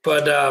there.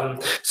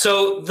 But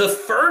so the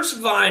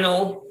first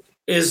vinyl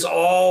is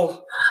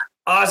all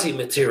Ozzy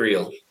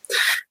material.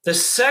 The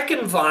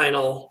second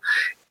vinyl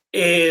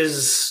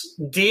is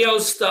Dio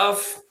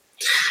stuff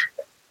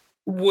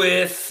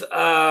with,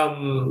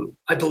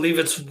 I believe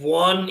it's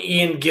one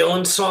Ian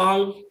Gillan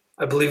song.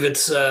 I believe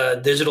it's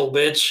Digital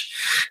Bitch.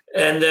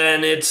 And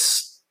then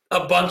it's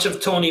a bunch of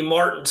Tony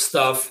Martin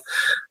stuff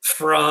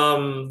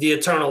from The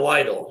Eternal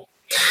Idol.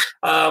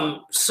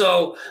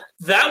 So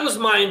that was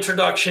my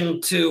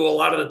introduction to a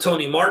lot of the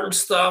Tony Martin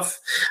stuff.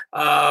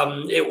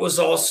 It was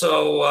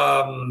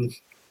also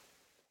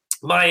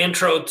my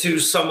intro to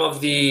some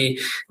of the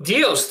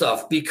Dio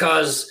stuff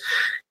because,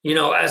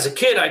 as a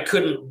kid, I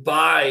couldn't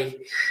buy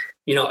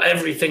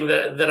everything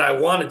that I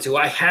wanted to.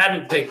 I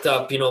hadn't picked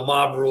up,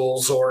 Mob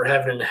Rules or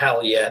Heaven and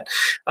Hell yet.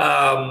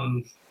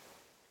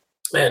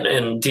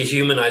 And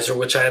Dehumanizer,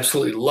 which I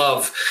absolutely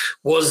love,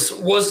 was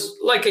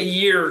like a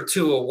year or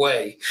two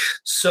away.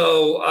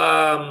 So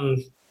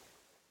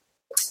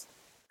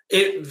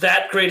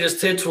that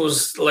greatest hits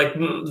was like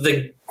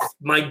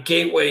my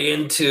gateway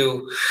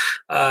into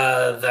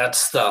that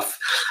stuff.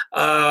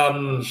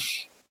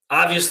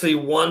 Obviously,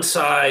 once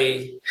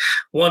I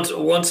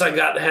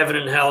got Heaven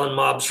and Hell and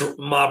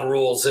Mob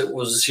Rules, it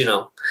was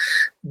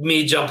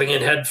me jumping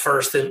in head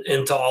first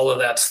into all of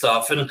that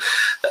stuff, and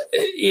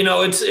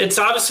it's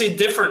obviously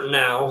different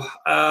now.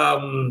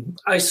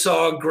 I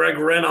saw Greg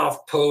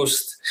Renoff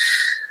post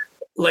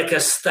like a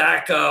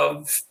stack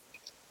of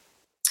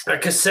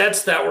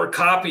cassettes that were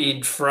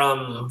copied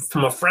from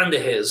a friend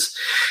of his,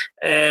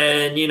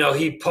 and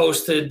he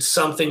posted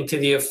something to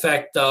the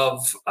effect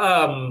of.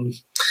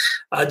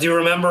 Do you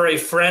remember a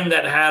friend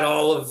that had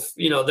all of,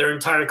 their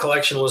entire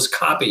collection was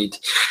copied?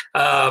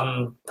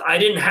 I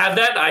didn't have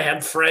that. I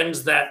had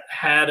friends that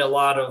had a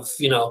lot of,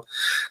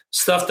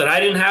 stuff that I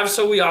didn't have.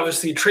 So we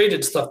obviously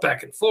traded stuff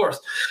back and forth.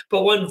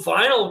 But when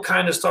vinyl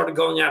kind of started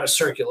going out of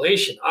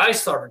circulation, I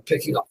started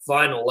picking up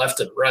vinyl left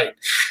and right.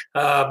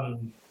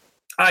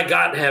 I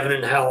got Heaven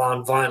and Hell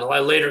on vinyl. I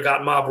later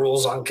got Mob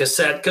Rules on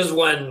cassette because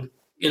when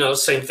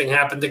same thing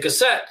happened to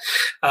cassette.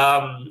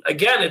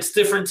 Again, it's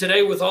different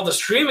today with all the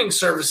streaming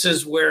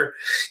services where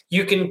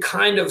you can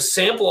kind of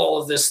sample all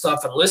of this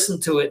stuff and listen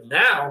to it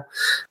now.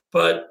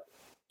 But,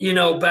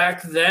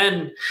 back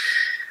then,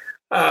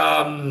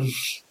 having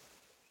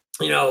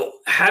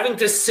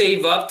to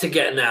save up to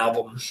get an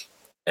album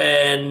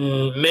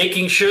and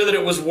making sure that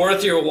it was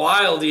worth your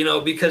while,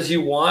 because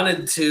you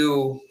wanted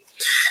to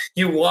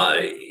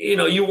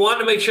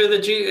make sure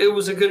that it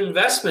was a good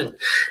investment.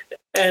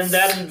 And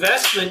that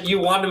investment, you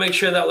wanted to make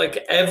sure that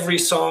like every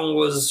song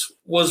was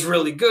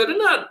really good, and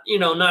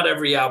not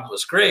every album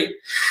was great,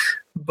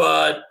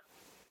 but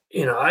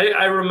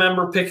I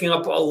remember picking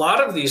up a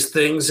lot of these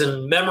things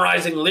and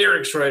memorizing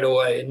lyrics right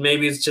away. And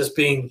maybe it's just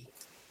being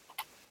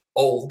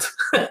old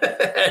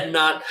and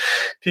not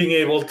being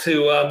able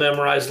to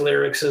memorize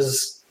lyrics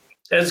as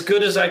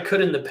good as I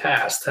could in the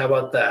past. How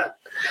about that?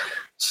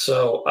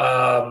 So,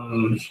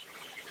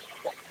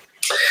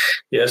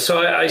 yeah, so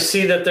I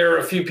see that there are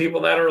a few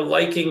people that are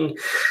liking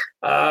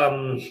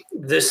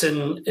this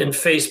in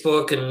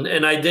Facebook,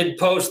 and I did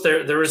post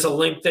there is a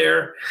link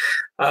there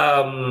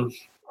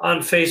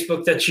on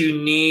Facebook that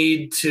you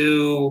need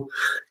to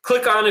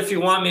click on if you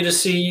want me to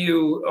see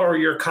you or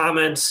your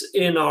comments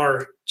in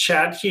our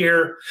chat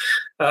here.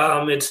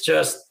 It's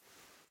just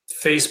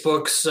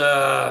Facebook's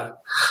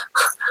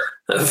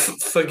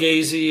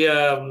Fugazi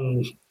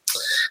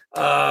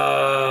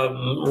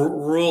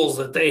rules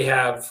that they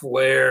have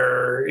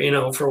where,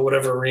 for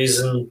whatever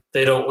reason,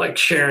 they don't like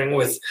sharing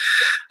with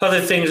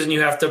other things and you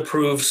have to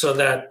approve so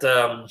that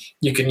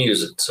you can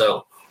use it.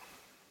 So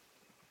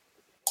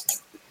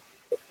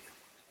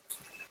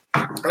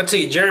let's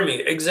see,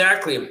 Jeremy,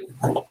 exactly.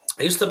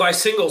 I used to buy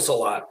singles a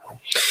lot.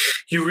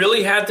 You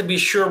really had to be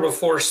sure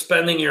before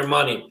spending your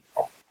money.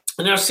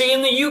 Now, see,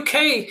 in the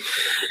UK,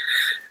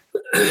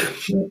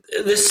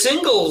 the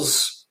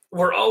singles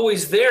were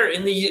always there.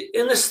 In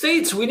the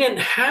States, we didn't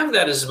have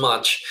that as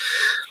much.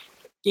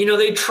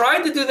 They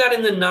tried to do that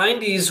in the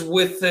 90s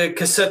with the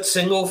cassette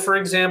single, for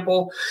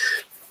example,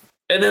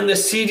 and then the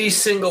CD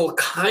single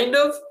kind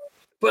of.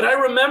 But I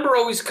remember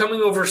always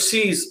coming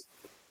overseas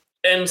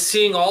and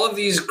seeing all of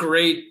these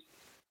great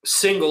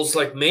singles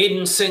like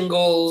Maiden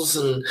singles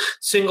and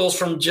singles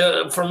from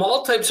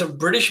all types of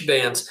British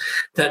bands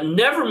that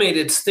never made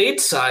it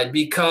stateside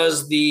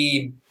because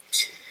the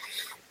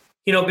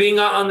being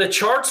on the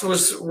charts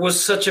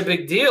was such a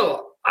big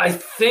deal. I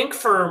think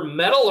for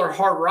metal or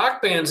hard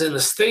rock bands in the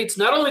States,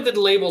 not only did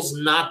labels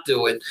not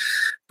do it,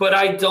 but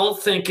I don't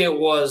think it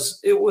was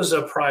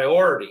a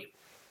priority.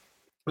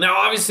 Now,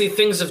 obviously,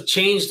 things have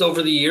changed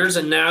over the years,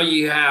 and now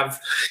you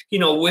have,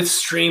 with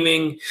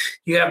streaming,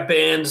 you have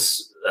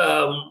bands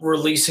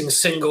releasing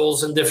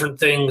singles and different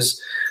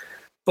things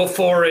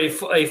before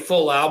a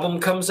full album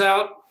comes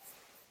out,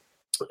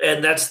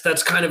 and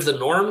that's kind of the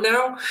norm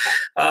now.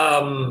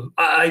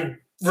 I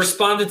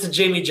responded to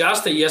Jamie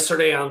Josta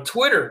yesterday on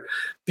Twitter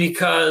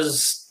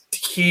because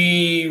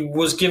he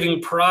was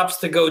giving props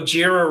to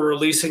Gojira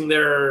releasing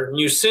their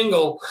new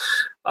single.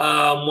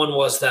 When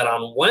was that?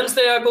 On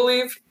Wednesday, I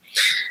believe.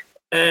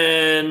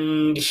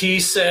 And he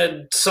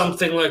said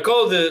something like,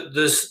 "Oh,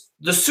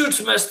 the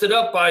Suits messed it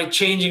up by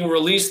changing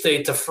release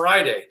date to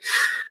Friday."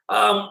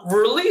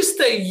 Release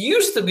day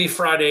used to be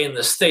Friday in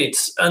the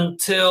States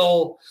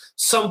until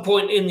some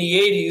point in the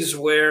 80s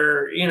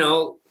where,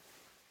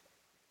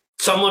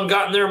 someone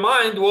got in their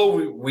mind, well,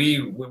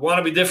 we want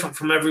to be different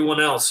from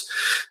everyone else.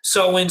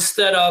 So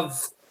instead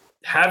of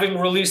having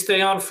release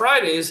day on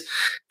Fridays,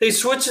 they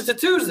switched it to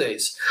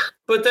Tuesdays.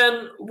 But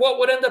then what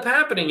would end up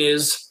happening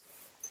is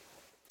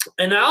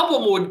an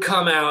album would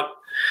come out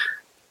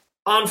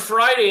on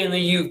Friday in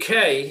the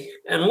UK,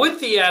 and with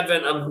the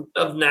advent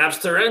of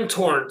Napster and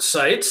torrent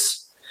sites,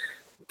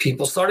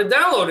 people started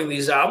downloading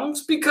these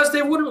albums because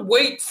they wouldn't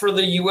wait for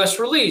the U.S.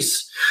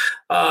 release,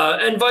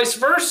 and vice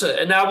versa.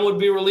 An album would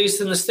be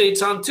released in the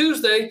States on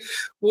Tuesday,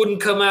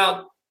 wouldn't come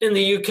out in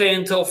the UK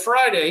until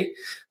Friday,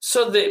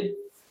 so that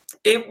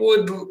it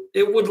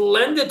would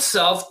lend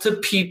itself to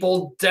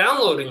people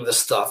downloading the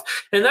stuff.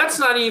 And that's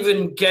not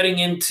even getting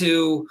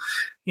into,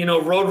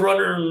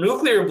 Roadrunner and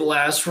Nuclear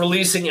Blast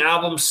releasing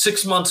albums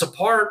 6 months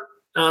apart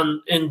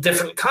in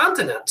different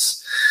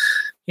continents.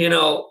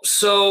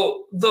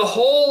 So the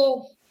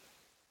whole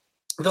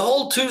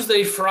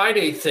Tuesday,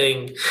 Friday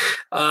thing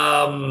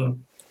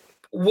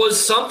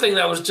was something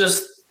that was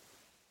just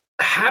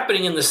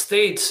happening in the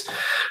States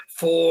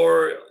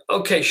for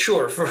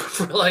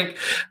like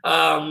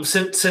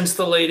since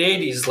the late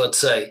 80s, let's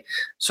say.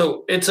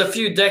 So it's a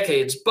few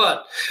decades,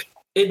 but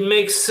it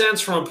makes sense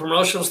from a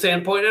promotional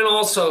standpoint. And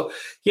also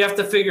you have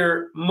to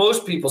figure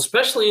most people,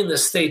 especially in the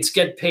States,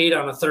 get paid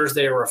on a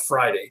Thursday or a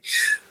Friday.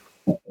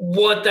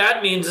 What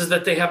that means is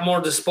that they have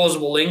more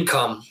disposable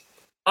income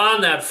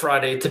on that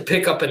Friday to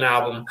pick up an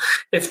album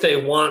if they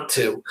want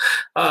to.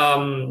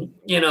 The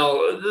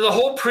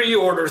whole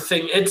pre-order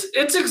thing,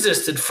 it's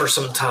existed for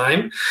some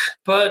time,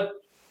 but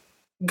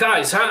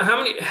guys,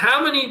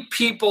 how many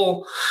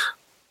people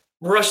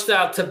rushed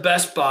out to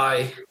Best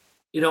Buy,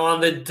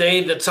 on the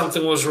day that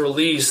something was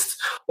released,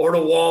 or to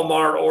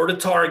Walmart or to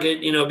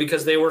Target,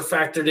 because they were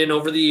factored in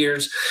over the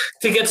years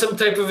to get some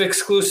type of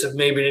exclusive,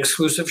 maybe an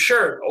exclusive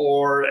shirt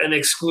or an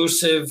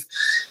exclusive,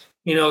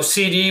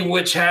 CD,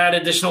 which had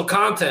additional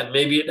content.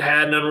 Maybe it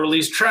had an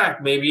unreleased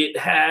track. Maybe it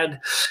had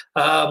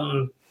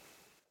some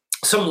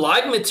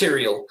live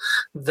material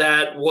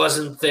that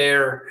wasn't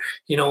there,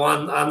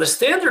 on the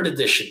standard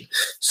edition.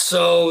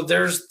 So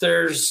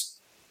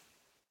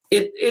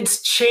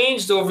it's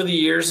changed over the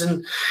years.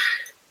 And,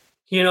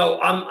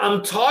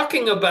 I'm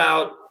talking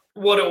about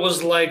what it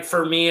was like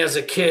for me as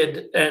a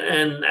kid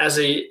and as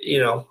a,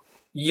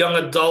 young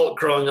adult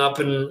growing up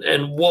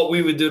and what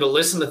we would do to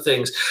listen to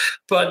things.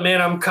 But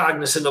man, I'm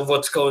cognizant of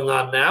what's going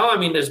on now. I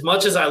mean, as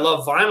much as I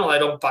love vinyl, I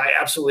don't buy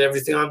absolutely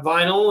everything on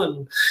vinyl.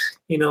 And,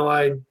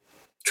 I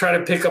try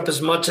to pick up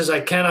as much as I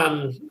can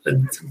on a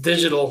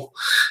digital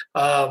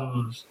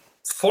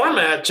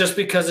format, just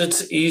because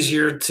it's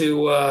easier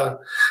to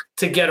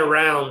get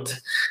around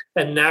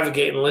and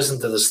navigate and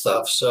listen to the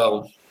stuff.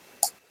 So,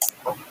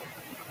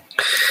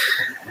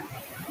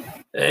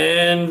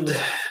 and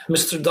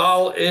Mr.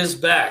 Dahl is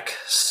back.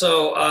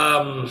 So,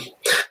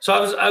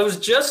 I was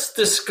just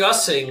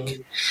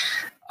discussing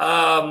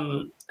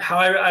how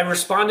I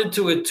responded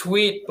to a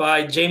tweet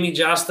by Jamie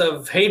Josta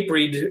of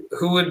Hatebreed,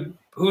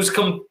 who's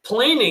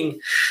complaining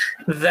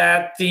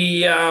that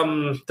the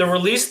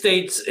release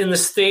dates in the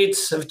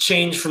States have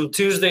changed from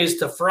Tuesdays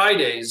to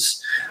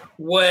Fridays,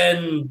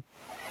 when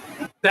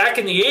back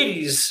in the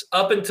 80s,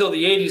 up until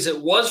the 80s,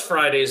 it was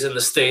Fridays in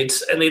the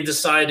States, and they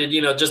decided,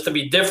 just to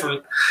be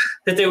different,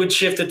 that they would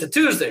shift it to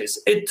Tuesdays.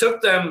 It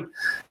took them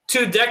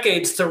 2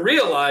 decades to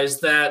realize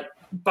that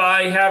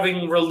by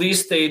having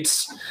release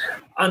dates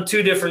on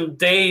 2 different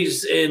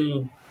days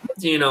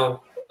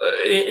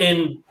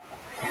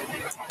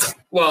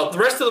well, the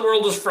rest of the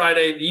world was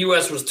Friday, the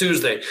U.S. was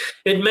Tuesday.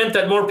 It meant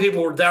that more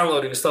people were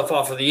downloading stuff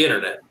off of the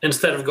internet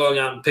instead of going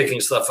out and picking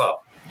stuff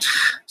up.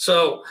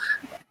 So,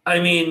 I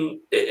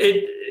mean,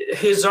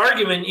 his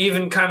argument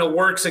even kind of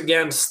works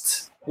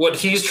against what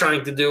he's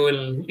trying to do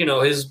in,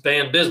 his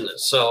band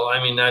business. So,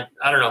 I mean, I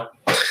don't know.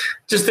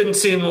 just didn't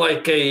seem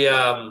like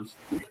a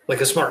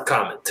smart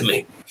comment to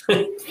me.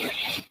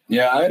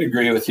 Yeah, I'd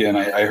agree with you. And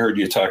I heard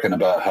you talking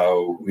about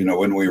how,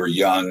 when we were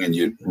young and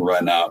you'd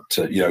run out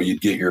to,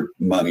 you'd get your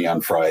money on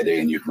Friday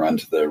and you'd run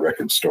to the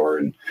record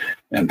store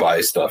and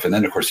buy stuff. And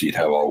then, of course, you'd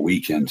have all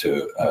weekend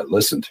to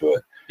listen to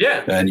it.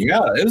 Yeah. And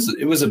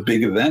it was a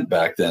big event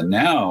back then.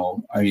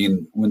 Now, I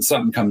mean, when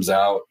something comes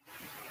out,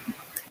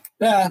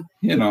 I'll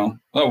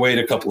wait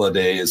a couple of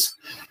days.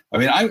 I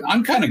mean,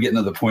 I'm kind of getting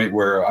to the point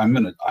where I'm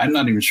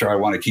not even sure I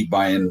want to keep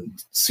buying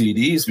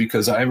CDs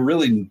because I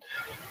really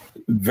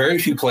very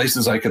few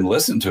places I can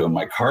listen to them.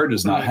 My car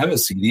does not have a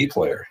CD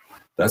player.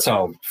 That's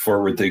how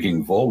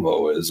forward-thinking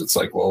Volvo is. It's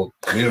like, well,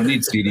 we don't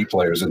need CD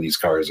players in these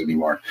cars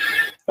anymore.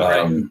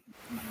 Right.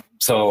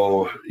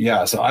 So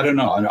I don't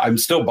know. I'm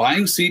still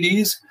buying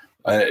CDs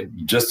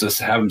just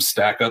to have them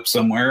stack up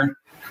somewhere.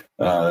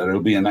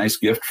 It'll be a nice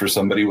gift for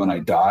somebody when I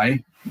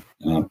die.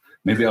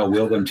 Maybe I'll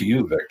will them to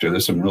you, Victor.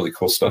 There's some really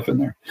cool stuff in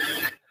there.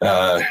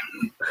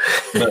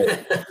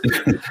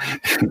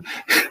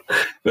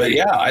 But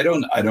yeah, I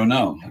don't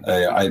know.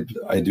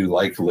 I do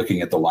like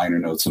looking at the liner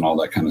notes and all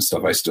that kind of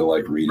stuff. I still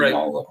like reading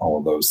all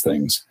of those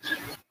things.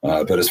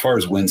 But as far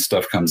as when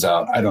stuff comes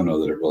out, I don't know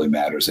that it really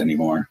matters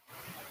anymore.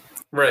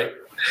 Right.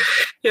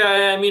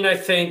 Yeah, I mean, I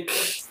think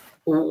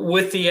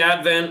with the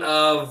advent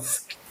of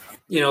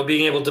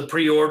being able to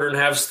pre-order and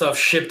have stuff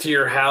shipped to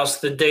your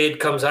house the day it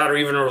comes out, or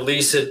even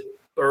release it,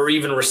 or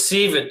even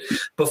receive it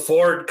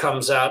before it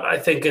comes out, I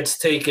think it's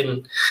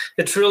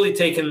really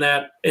taken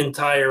that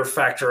entire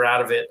factor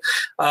out of it.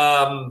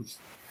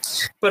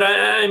 But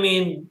I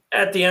mean,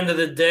 at the end of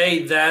the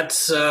day,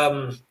 that's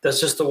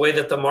just the way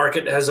that the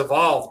market has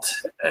evolved.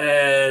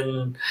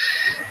 And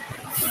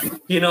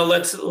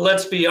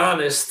let's be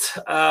honest.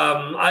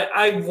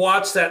 I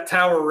watched that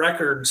Tower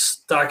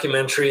Records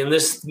documentary, and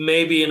this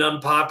may be an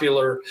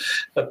unpopular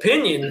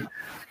opinion,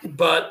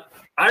 but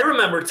I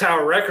remember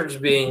Tower Records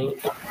being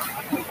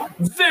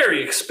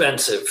very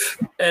expensive,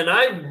 and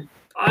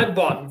I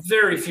bought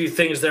very few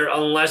things there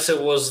unless it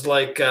was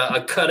like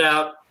a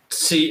cutout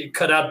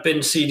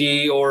bin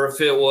CD, or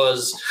if it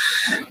was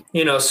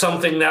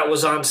something that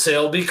was on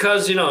sale,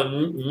 because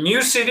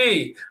new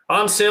CD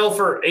on sale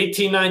for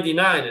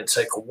 $18.99. It's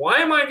like, why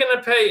am I going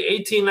to pay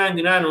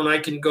 $18.99 when I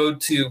can go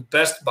to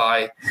Best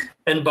Buy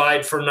and buy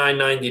it for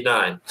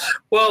 $9.99?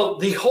 Well,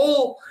 the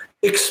whole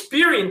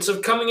experience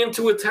of coming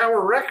into a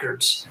Tower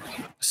Records,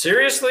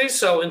 seriously.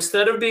 So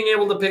instead of being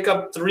able to pick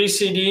up 3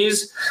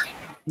 CDs,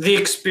 the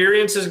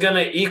experience is going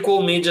to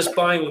equal me just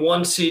buying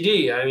 1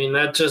 CD. I mean,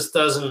 that just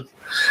doesn't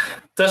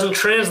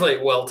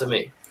translate well to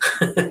me.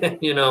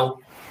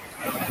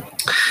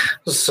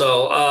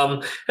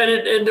 So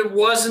and it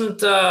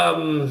wasn't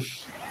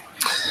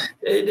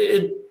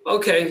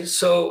okay.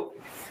 So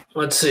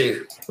let's see.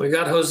 We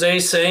got Jose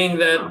saying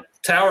that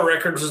Tower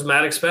Records was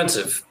mad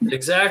expensive.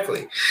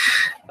 Exactly.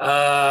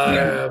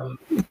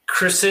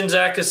 Chris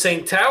Sinzak is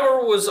saying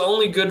Tower was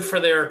only good for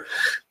their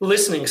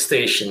listening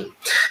station.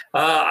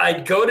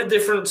 I'd go to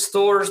different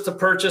stores to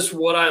purchase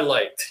what I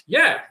liked.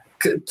 Yeah,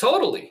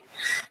 totally.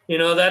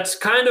 That's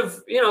kind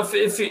of,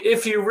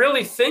 if you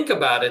really think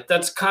about it,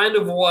 that's kind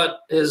of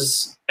what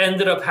has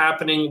ended up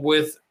happening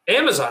with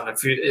Amazon.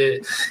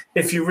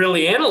 If you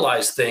really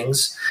analyze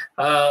things,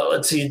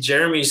 let's see.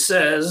 Jeremy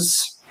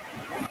says,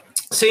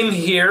 same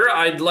here.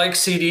 I'd like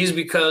CDs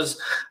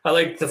because I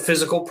like the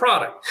physical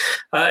product.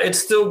 It's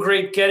still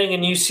great getting a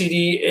new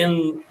CD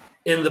in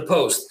the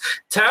post.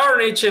 Tower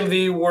and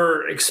HMV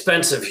were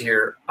expensive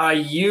here. I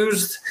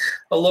used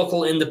a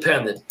local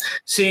independent.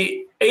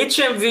 See,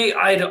 HMV,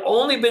 I'd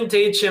only been to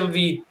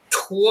HMV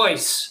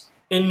twice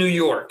in New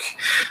York.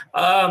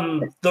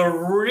 The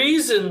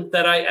reason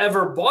that I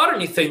ever bought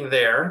anything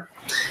there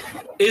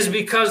is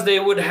because they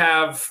would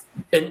have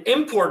an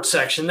import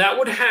section that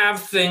would have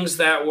things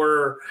that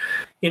were,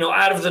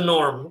 out of the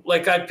norm.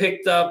 Like I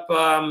picked up,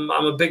 I'm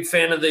a big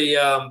fan of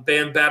the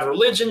band Bad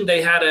Religion.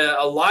 They had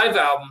a live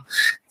album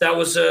that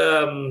was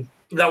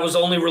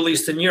only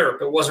released in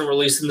Europe. It wasn't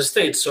released in the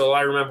States. So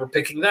I remember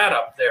picking that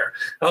up there.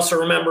 I also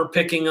remember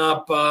picking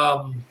up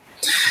a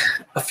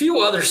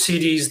few other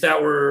CDs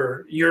that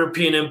were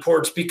European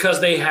imports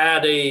because they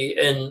had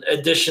an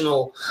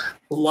additional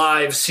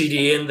live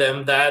CD in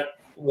them that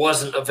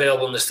wasn't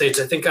available in the States.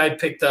 I think I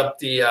picked up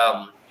the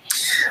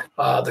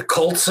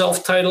Cult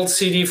self-titled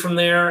CD from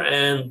there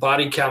and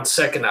Body Count's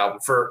second album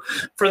for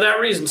that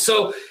reason.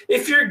 So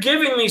if you're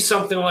giving me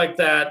something like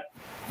that,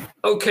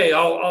 okay,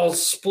 I'll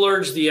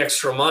splurge the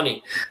extra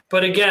money.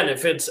 But again,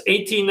 if it's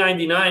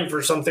 $18.99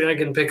 for something I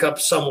can pick up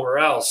somewhere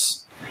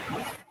else,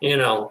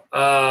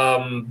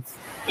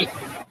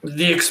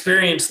 the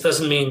experience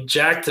doesn't mean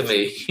jack to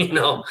me.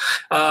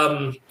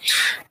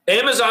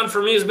 Amazon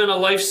for me has been a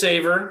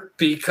lifesaver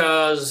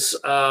because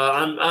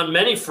on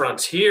many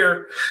fronts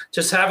here,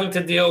 just having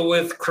to deal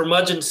with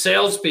curmudgeon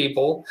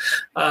salespeople,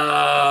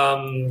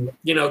 cutting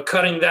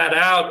that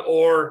out,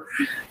 or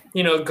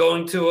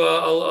going to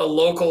a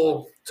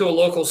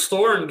local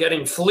store and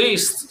getting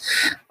fleeced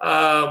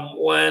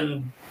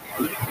when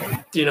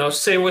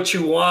say what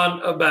you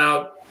want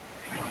about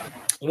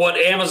what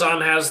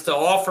Amazon has to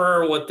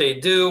offer, what they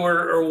do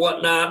or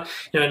whatnot.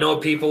 I know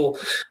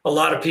a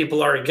lot of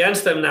people are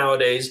against them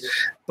nowadays.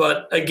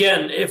 But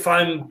again, if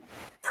I'm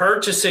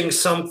purchasing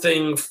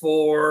something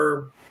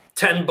for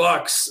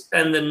 $10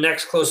 and the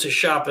next closest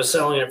shop is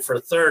selling it for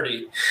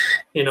 30,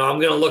 I'm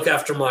going to look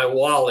after my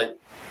wallet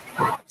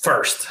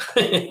first.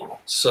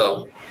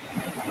 So.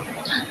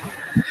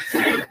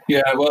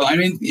 Yeah, well, I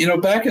mean,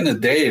 back in the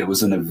day, it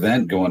was an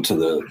event going to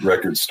the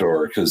record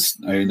store because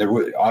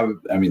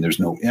there's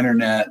no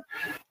internet.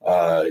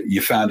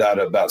 You found out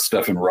about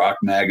stuff in rock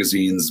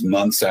magazines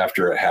months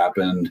after it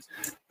happened.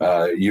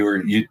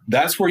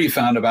 That's where you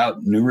found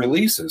about new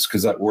releases,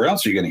 because where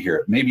else are you going to hear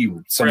it? Maybe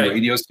some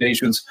radio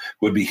stations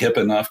would be hip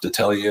enough to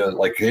tell you,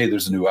 like, hey,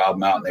 there's a new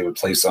album out, and they would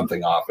play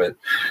something off it.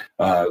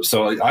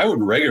 So I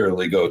would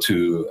regularly go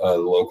to a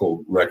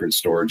local record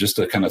store just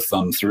to kind of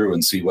thumb through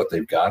and see what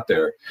they've got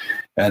there.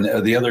 And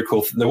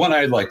the one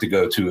I'd like to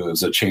go to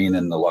is a chain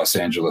in the Los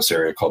Angeles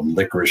area called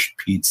Licorice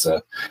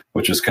Pizza,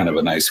 which is kind of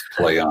a nice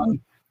play on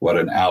what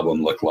an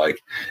album looked like.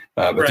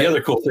 But the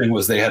other cool thing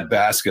was they had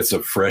baskets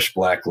of fresh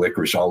black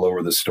licorice all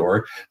over the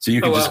store. So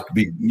you could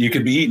you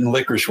could be eating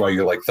licorice while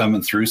you're like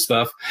thumbing through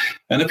stuff.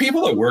 And the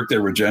people that worked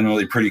there were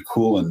generally pretty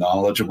cool and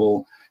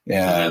knowledgeable.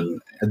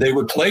 And they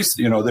would play,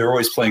 they're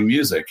always playing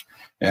music.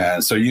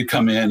 And so you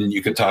come in and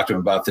you could talk to them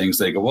about things.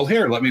 They go, well,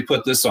 here, let me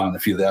put this on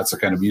if that's the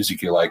kind of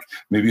music you like.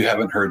 Maybe you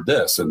haven't heard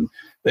this. And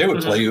they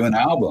would play you an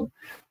album.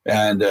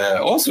 And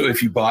also,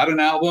 if you bought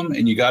an album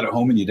and you got it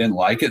home and you didn't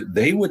like it,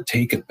 they would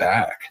take it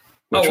back,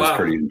 which was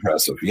pretty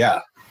impressive.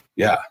 Yeah.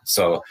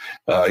 So,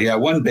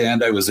 one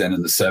band I was in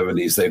the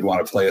 70s, they'd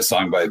want to play a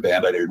song by a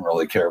band I didn't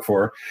really care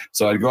for.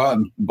 So I'd go out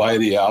and buy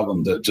the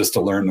album just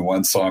to learn the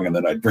one song, and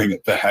then I'd bring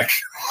it back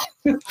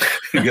and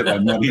get my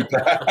money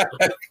back.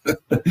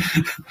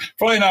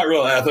 Probably not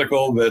real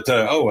ethical, but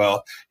oh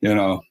well,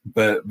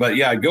 But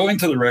yeah, going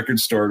to the record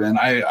store, man,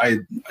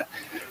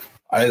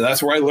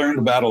 that's where I learned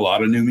about a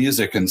lot of new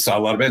music and saw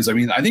a lot of bands. I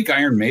mean, I think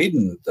Iron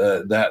Maiden,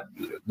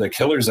 the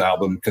Killers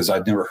album, because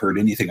I'd never heard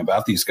anything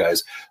about these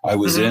guys. I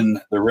was in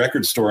the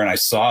record store and I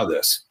saw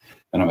this,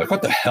 and I'm like,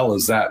 "What the hell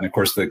is that?" And of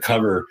course, the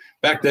cover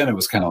back then it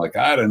was kind of like,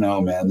 I don't know,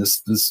 man.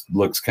 This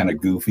looks kind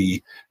of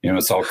goofy.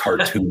 It's all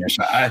cartoonish.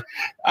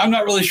 I'm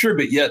not really sure,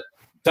 but yet,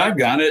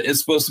 doggone it, it's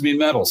supposed to be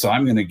metal, so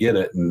I'm going to get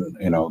it, and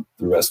the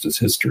rest is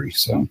history.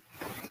 So,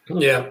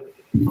 yeah.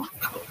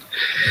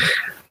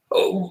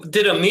 Oh,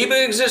 did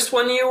Amoeba exist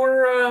when you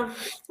were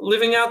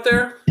living out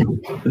there?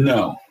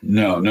 No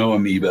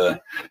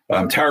Amoeba.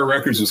 Tower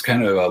Records was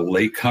kind of a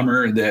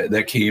latecomer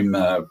that came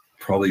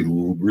probably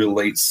real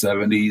late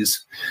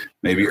 70s,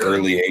 maybe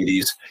early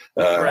 80s.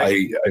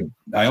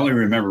 I only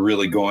remember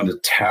really going to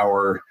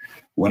Tower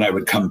when I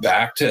would come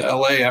back to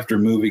LA after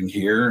moving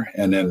here,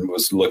 and then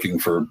was looking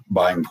for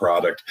buying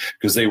product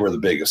because they were the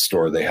biggest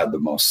store. They had the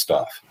most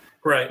stuff.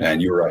 Right.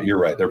 And you're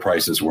right. Their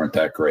prices weren't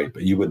that great,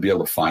 but you would be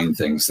able to find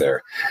things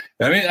there.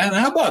 I mean, and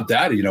how about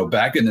that?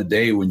 Back in the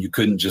day when you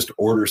couldn't just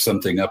order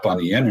something up on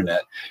the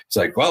internet, it's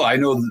like, well, I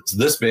know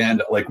this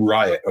band like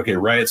Riot. Okay,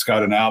 Riot's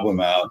got an album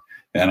out,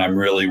 and I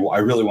really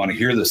want to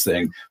hear this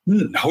thing.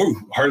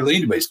 Hardly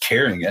anybody's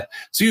carrying it.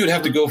 So you'd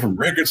have to go from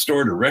record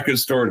store to record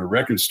store to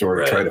record store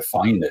to try to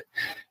find it.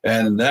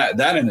 And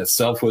that in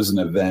itself was an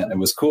event. It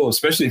was cool,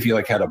 especially if you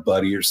like had a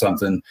buddy or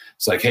something.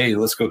 It's like, hey,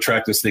 let's go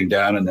track this thing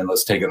down and then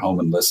let's take it home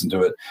and listen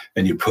to it.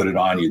 And you put it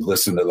on, you'd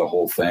listen to the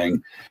whole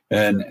thing.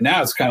 And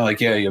now it's kind of like,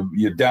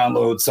 you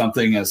download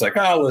something and it's like,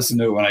 I'll listen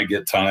to it when I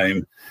get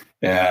time.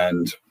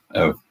 And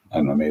I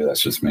don't know, maybe that's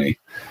just me.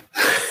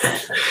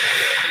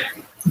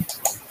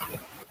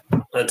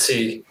 Let's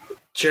see.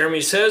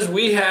 Jeremy says,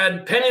 we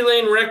had Penny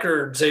Lane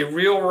Records, a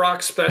real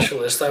rock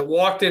specialist. I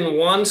walked in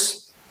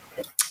once,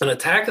 and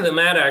Attack of the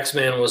Mad Axe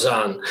Man was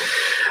on.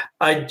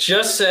 I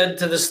just said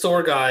to the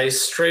store guy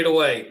straight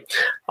away,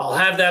 I'll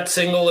have that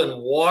single,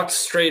 and walked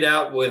straight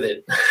out with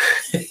it.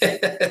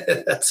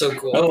 That's so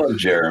cool. I love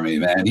Jeremy,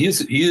 man. He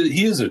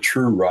is a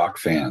true rock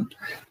fan.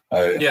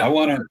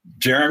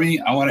 Jeremy,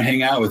 I want to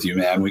hang out with you,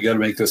 man. We got to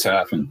make this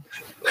happen.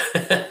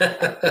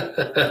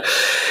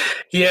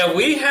 Yeah,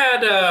 we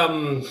had,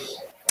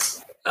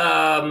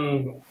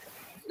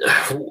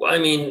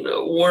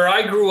 where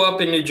I grew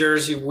up in New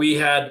Jersey, we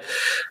had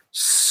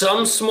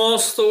some small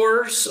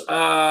stores.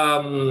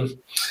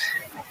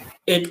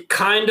 It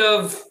kind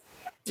of,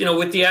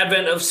 with the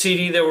advent of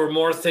CD, there were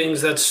more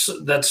things that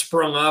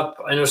sprung up.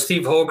 I know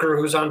Steve Holker,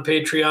 who's on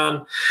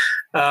Patreon,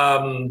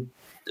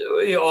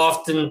 he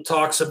often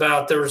talks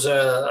about there was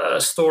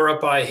a store up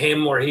by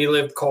him where he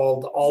lived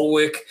called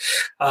Alwick.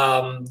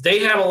 They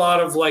had a lot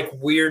of like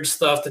weird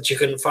stuff that you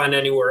couldn't find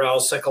anywhere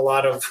else. Like a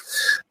lot of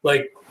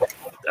like,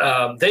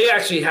 they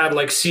actually had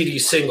like CD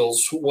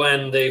singles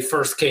when they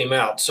first came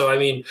out. So, I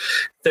mean,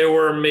 there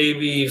were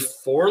maybe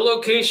 4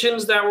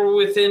 locations that were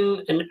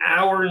within an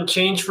hour and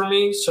change for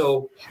me.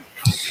 So,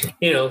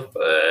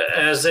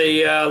 as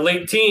a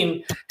late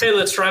teen, hey,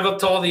 let's drive up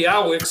to all the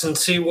Alwicks and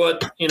see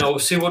what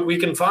we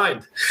can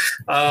find.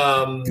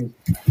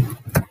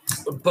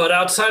 But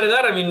outside of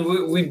that, I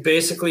mean, we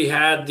basically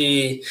had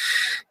the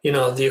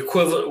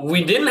equivalent.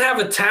 We didn't have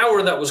a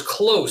tower that was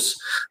close,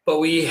 but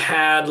we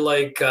had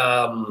like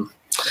the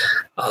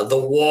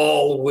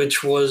Wall,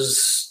 which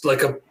was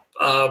like a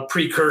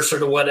precursor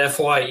to what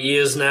FYE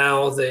is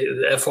now.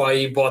 The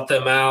FYE bought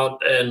them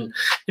out, and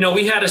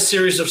we had a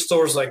series of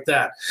stores like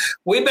that.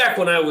 Way back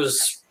when I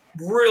was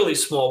really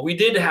small, we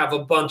did have a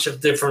bunch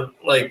of different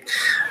like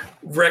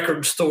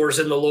record stores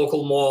in the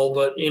local mall,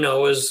 but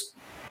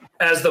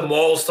as the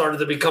mall started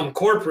to become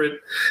corporate,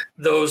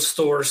 those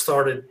stores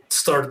started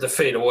to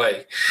fade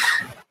away.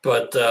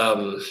 But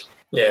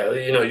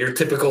your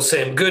typical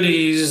Sam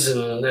Goodies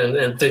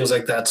and things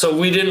like that. So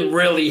we didn't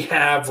really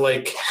have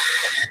like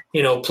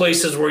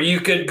places where you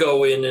could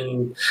go in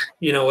and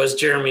as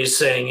Jeremy's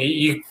saying,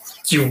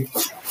 you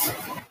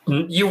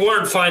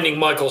weren't finding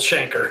Michael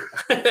Schenker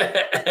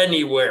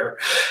anywhere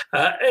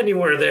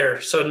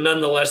there. So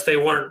nonetheless, they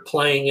weren't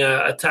playing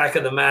Attack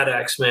of the Mad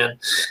Axe Man.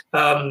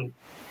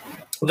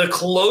 The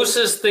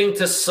closest thing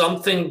to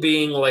something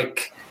being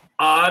like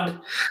odd,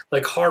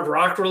 like hard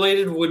rock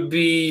related, would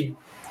be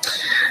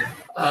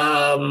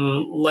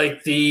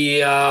like the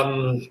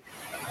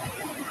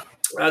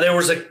there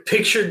was a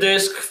picture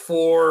disc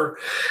for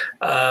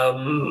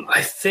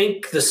I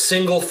think the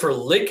single for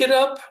Lick It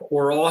Up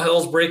or All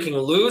Hell's Breaking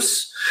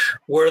Loose,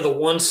 where the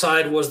one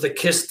side was the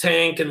Kiss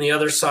tank and the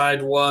other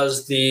side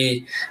was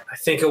I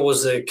think it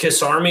was the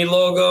Kiss Army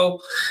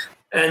logo.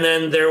 And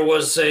then there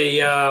was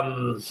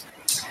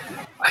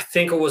I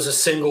think it was a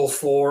single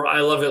for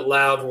I Love It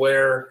Loud,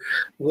 where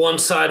one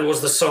side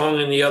was the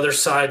song and the other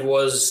side it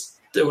was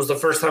the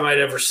first time I'd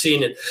ever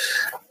seen it.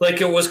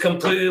 Like it was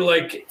completely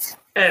like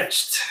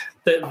etched.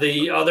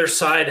 The other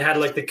side had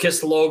like the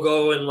Kiss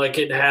logo, and like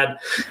it had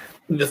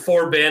the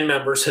 4 band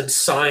members had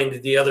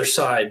signed the other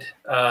side.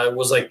 It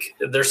was like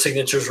their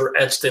signatures were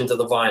etched into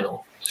the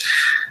vinyl.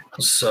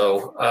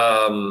 So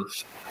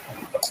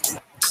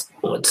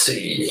let's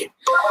see.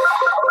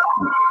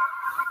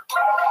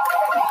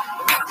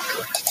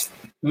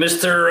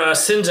 Mr.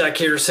 Sinzak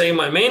here saying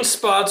my main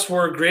spots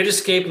were Great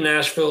Escape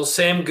Nashville,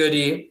 Sam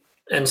Goody,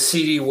 and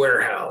CD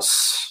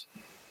Warehouse.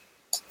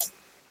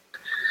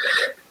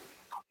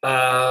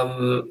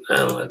 And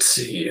let's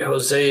see.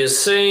 Jose is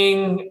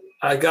saying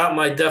I got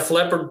my Def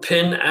Leppard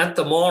pin at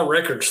the mall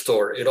record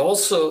store. It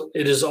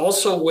is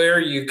also where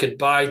you could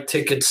buy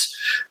tickets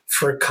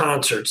for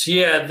concerts.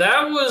 Yeah,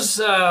 that was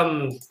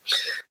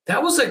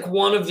like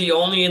one of the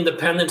only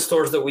independent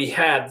stores that we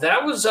had.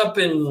 That was up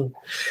in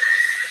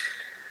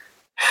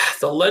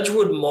the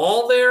Ledgewood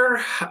Mall there,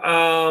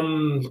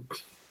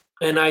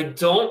 and I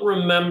don't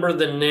remember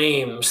the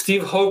name.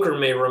 Steve Hoker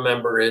may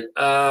remember it.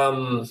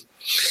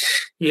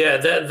 Yeah,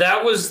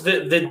 that was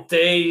the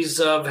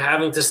days of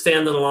having to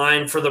stand in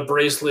line for the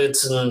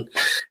bracelets and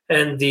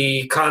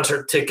the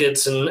concert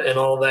tickets and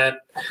all that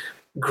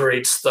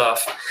great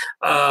stuff.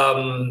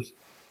 But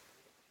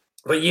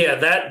yeah,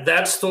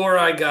 that store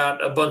I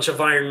got a bunch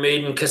of Iron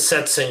Maiden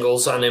cassette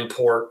singles on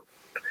import.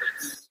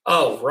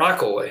 Oh,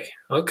 Rockaway.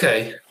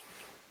 Okay.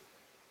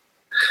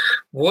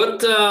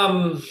 What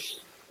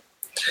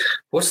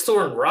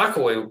store in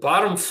Rockaway?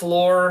 Bottom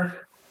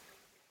floor.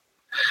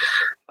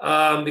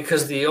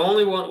 Because the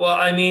only one, well,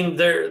 I mean,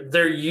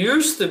 there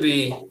used to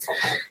be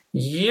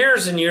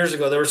years and years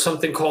ago, there was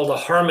something called a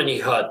Harmony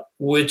Hut,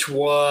 which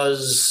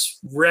was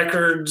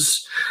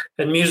records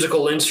and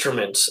musical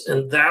instruments.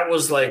 And that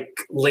was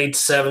like late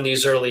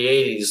 70s, early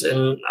 80s.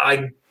 And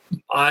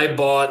I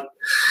bought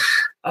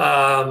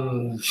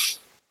the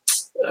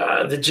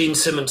Gene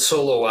Simmons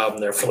solo album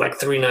there for like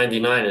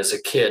 $3.99 as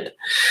a kid.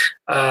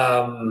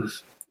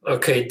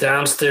 Okay,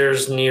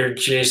 downstairs near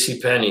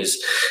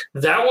JCPenney's.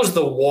 That was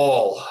the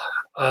Wall,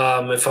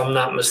 if I'm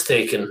not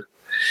mistaken.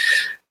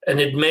 And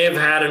it may have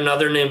had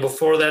another name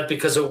before that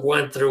because it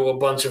went through a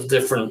bunch of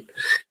different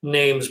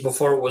names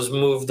before it was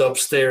moved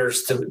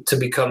upstairs to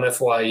become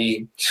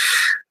FYE.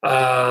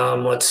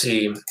 Let's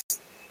see.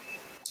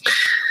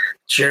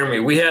 Jeremy,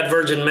 we had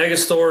Virgin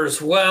Megastore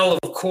as well,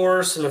 of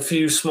course, and a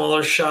few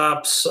smaller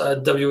shops.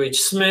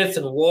 W.H. Smith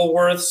and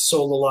Woolworth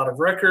sold a lot of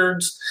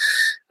records.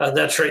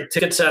 That's right,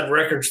 tickets at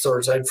record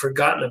stores. I'd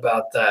forgotten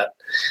about that.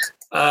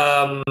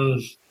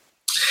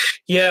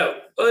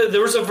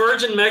 There was a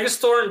Virgin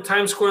Megastore in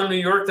Times Square, New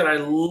York that I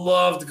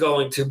loved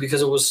going to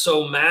because it was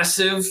so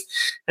massive,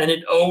 and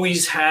it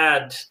always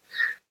had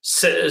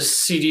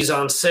CDs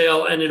on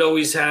sale, and it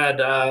always had,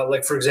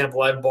 like, for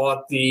example, I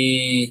bought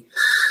the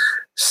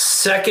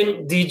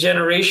second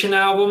Degeneration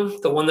album,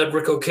 the one that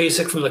Rick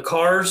Ocasek from the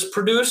Cars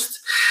produced,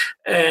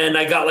 and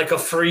I got like a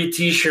free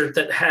t-shirt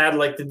that had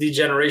like the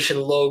Degeneration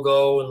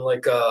logo and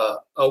like a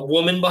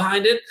woman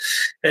behind it,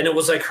 and it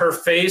was like her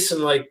face,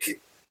 and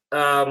like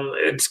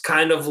it's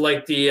kind of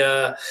like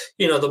the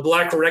the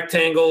black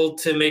rectangle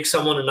to make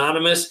someone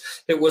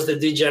anonymous. It was the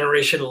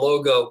Degeneration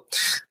logo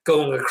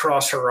going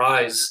across her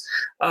eyes.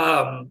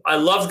 I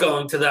loved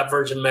going to that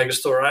Virgin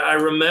Megastore. I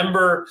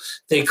remember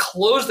they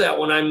closed that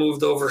when I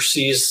moved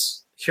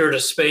overseas here to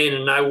Spain.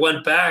 And I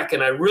went back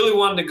and I really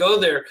wanted to go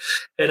there.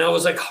 And I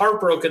was like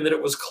heartbroken that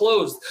it was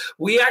closed.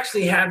 We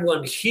actually had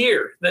one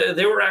here.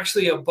 There were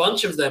actually a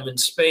bunch of them in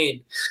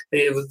Spain.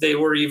 They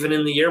were even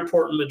in the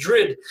airport in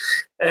Madrid.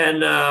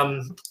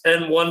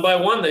 And one by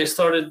one, they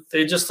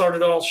just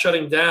started all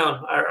shutting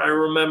down. I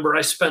remember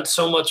I spent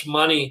so much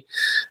money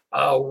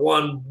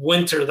one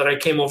winter that I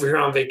came over here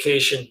on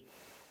vacation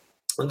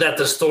that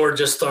the store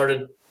just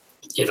started,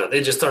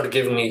 they just started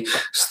giving me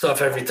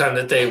stuff every time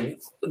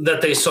that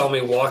they saw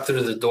me walk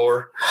through the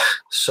door.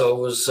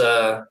 So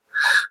it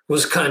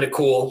was kind of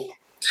cool.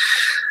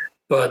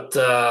 But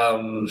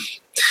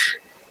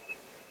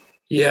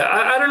yeah,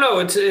 I don't know.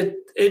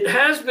 It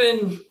has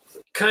been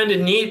kind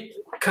of neat,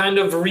 kind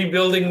of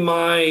rebuilding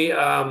my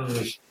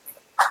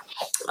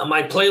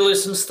my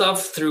playlist and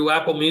stuff through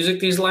Apple Music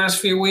these last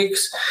few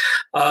weeks,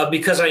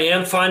 because I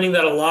am finding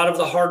that a lot of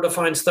the hard to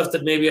find stuff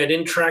that maybe I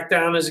didn't track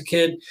down as a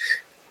kid,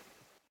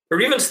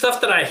 or even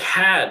stuff that I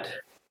had,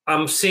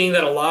 I'm seeing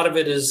that a lot of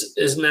it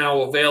is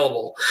now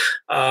available.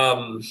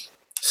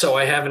 So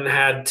I haven't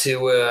had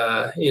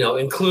to,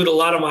 include a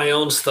lot of my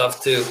own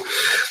stuff to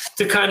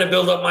kind of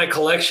build up my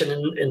collection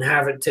and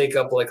have it take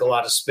up like a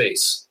lot of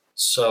space.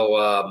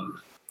 So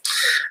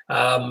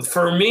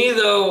for me,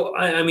 though,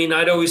 I mean,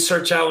 I'd always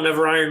search out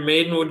whenever Iron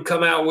Maiden would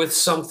come out with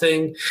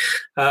something.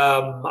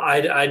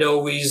 I'd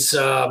always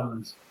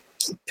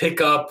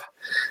pick up.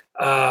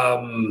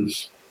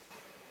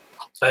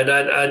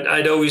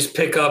 I'd always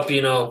pick up,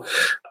 a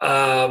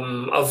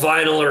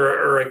vinyl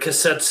or a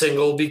cassette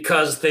single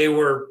because they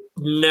were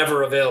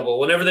never available.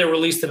 Whenever they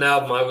released an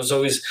album, I was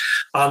always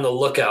on the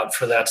lookout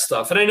for that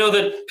stuff. And I know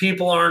that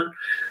people aren't,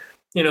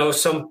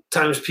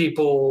 sometimes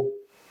people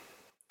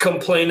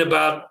complain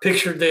about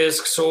picture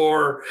discs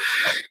or,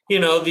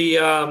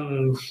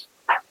 the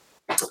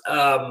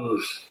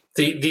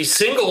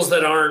singles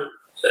that aren't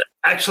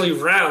actually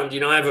round.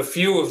 I have a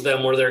few of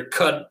them where they're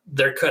cut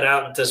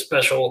out into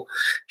special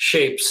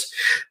shapes.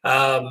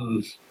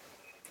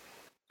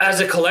 As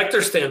a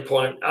collector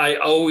standpoint, I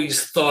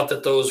always thought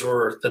that those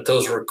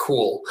were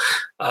cool.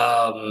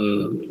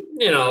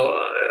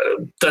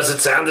 Does it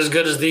sound as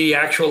good as the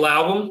actual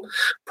album?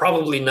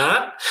 Probably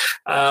not.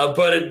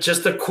 But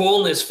just the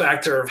coolness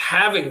factor of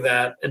having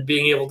that and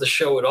being able to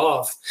show it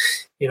off,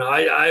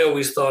 I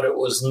always thought it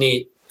was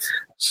neat.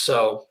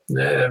 So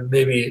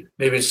maybe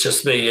it's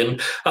just me.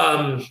 And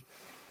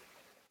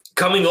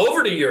coming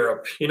over to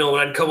Europe, when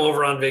I'd come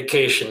over on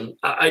vacation,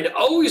 I'd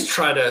always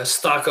try to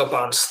stock up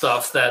on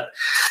stuff that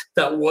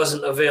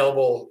wasn't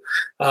available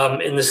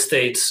in the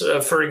States.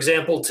 For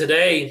example,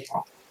 today,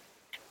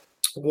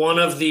 one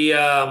of the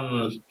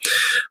albums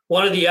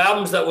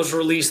that was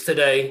released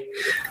today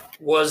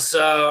was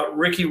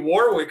Ricky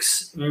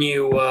Warwick's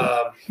new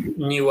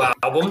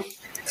album.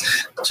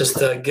 Just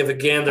to give a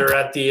gander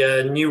at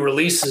the new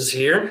releases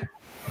here.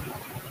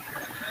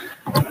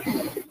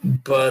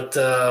 But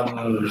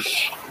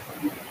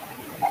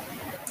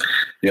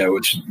yeah,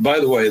 which, by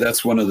the way,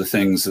 that's one of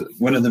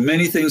the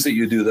many things that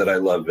you do that I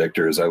love,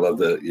 Victor, is I love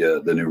the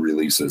new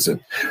releases.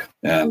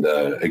 And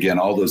again,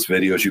 all those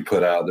videos you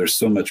put out, there's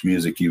so much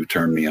music you've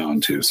turned me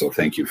on to. So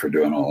thank you for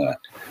doing all that.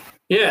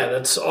 Yeah,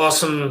 that's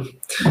awesome.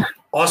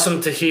 Awesome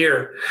to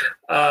hear.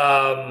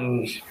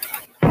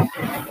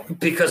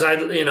 Because I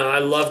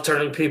love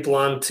turning people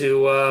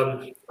onto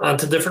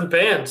different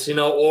bands,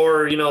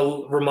 or,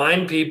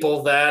 remind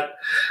people that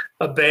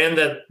a band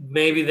that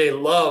maybe they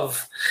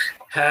love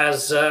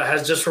has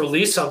just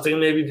released something.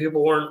 Maybe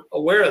people weren't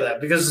aware of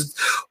that, because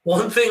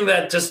one thing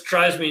that just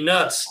drives me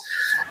nuts,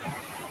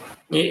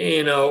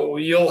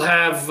 you'll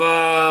have,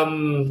 I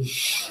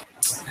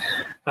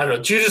don't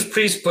know, Judas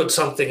Priest put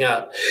something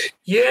out.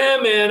 Yeah,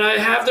 man, I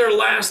have their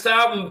last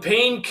album,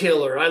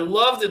 Painkiller. I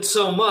loved it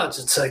so much.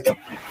 It's like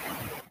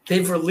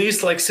they've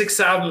released like 6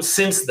 albums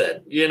since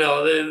then.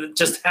 It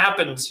just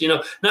happens.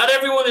 Not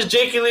everyone is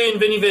Jake Lee and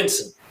Vinnie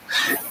Vincent.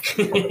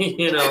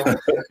 Yeah.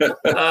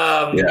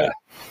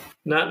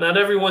 Not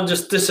everyone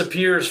just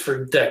disappears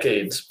for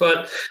decades.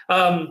 But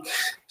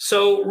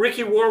so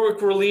Ricky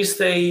Warwick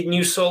released a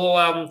new solo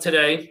album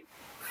today.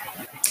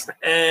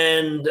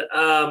 And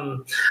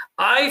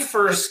I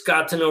first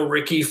got to know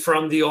Ricky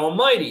from The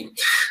Almighty.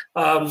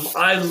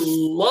 I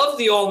love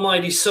The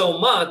Almighty so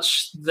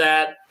much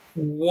that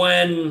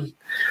when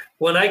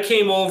I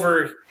came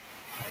over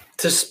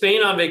to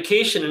Spain on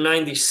vacation in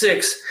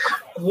 '96,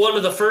 one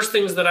of the first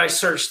things that I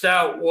searched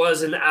out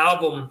was an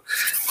album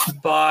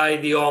by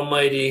The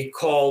Almighty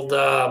called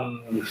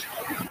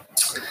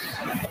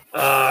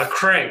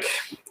Crank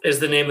is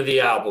the name of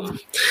the album.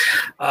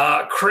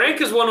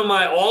 Crank is one of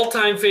my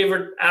all-time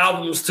favorite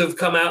albums to have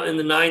come out in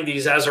the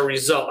 90s as a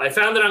result. I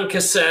found it on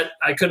cassette.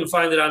 I couldn't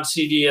find it on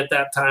CD at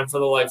that time for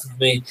the life of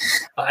me.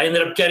 I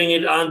ended up getting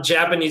it on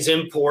Japanese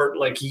import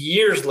like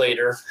years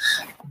later.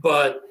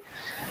 But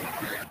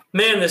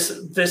man,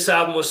 this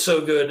album was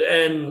so good,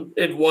 and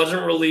it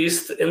wasn't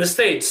released in the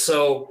States.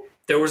 So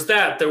there was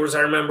that. I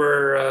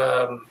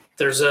remember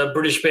there's a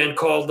British band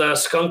called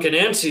Skunk and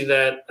Nancy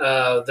that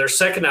their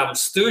second album,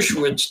 Stoosh,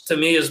 which to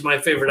me is my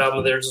favorite album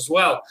of theirs as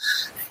well.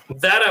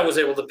 that I was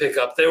able to pick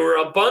up. There were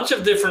a bunch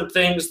of different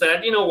things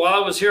that, while I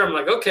was here, I'm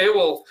like, okay,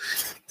 well,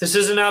 this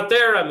isn't out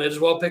there. I might as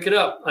well pick it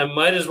up. I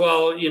might as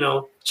well,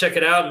 check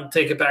it out and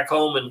take it back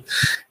home. And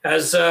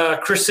as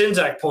Chris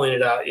Sinzak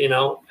pointed out,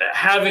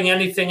 having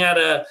anything at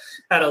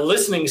a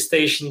listening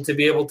station to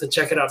be able to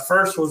check it out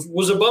first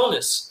was a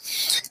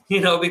bonus,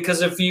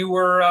 because if you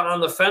were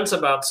on the fence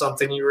about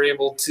something, you were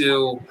able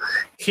to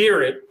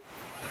hear it.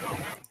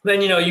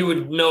 Then, you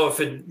would know if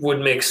it would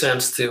make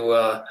sense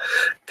to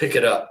pick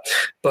it up.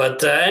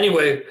 But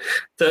anyway,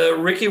 the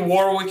Ricky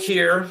Warwick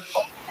here.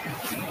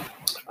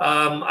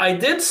 I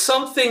did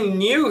something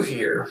new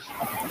here,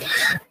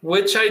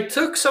 which I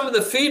took some of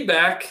the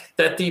feedback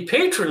that the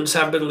patrons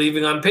have been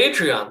leaving on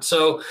Patreon.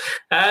 So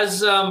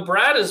as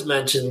Brad has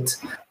mentioned,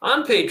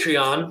 on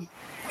Patreon,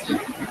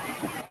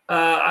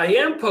 I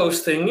am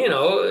posting,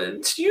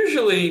 it's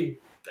usually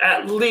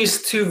at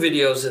least 2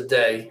 videos a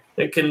day.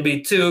 It can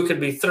be 2, it could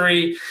be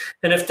 3.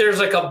 And if there's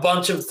like a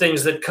bunch of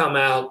things that come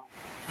out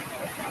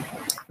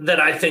that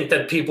I think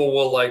that people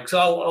will like,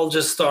 so I'll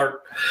just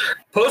start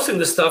posting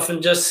the stuff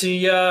and just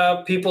see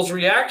people's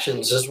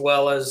reactions, as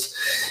well as,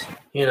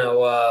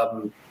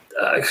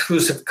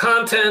 exclusive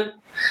content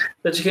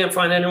that you can't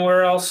find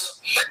anywhere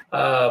else.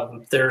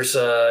 There's,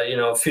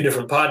 a few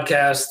different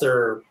podcasts. There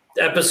are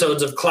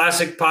episodes of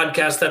classic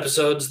podcast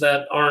episodes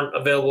that aren't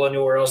available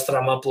anywhere else that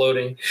I'm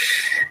uploading,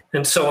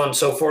 and so on and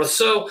so forth.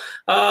 So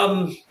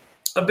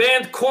a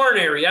band,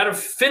 Coronary, out of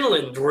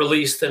Finland,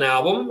 released an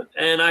album,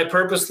 and I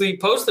purposely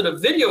posted a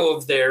video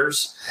of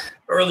theirs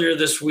earlier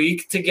this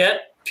week to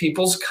get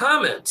people's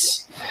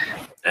comments.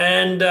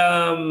 And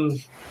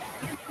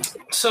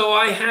so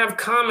I have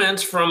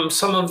comments from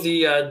some of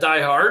the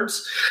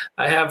diehards.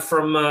 I have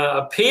from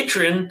a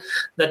patron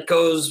that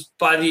goes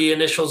by the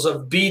initials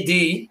of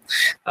BD.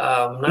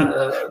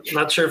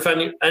 Not sure if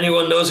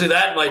anyone knows who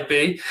that might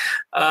be.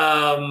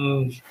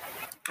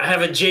 I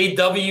have a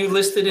JW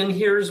listed in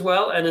here as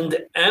well, and an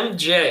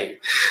MJ.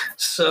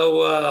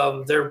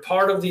 So they're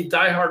part of the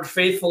diehard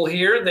faithful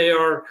here. They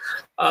are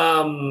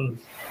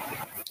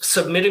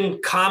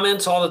submitting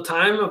comments all the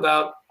time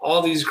about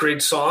all these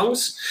great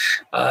songs.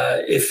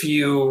 If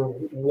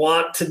you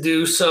want to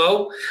do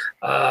so,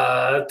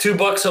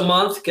 $2 a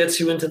month gets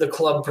you into the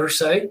club per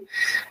se.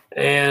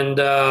 And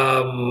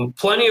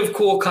plenty of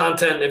cool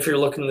content if you're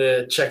looking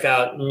to check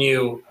out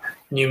new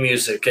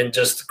music, and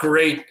just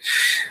great.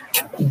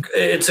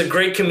 It's a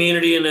great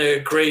community and a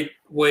great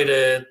way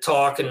to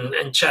talk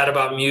and chat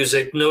about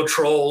music. No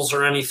trolls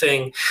or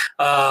anything.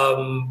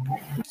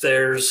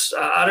 There's,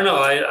 I don't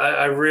know.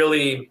 I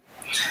really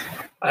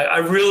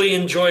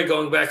enjoy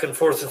going back and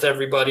forth with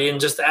everybody and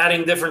just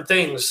adding different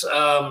things.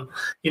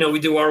 We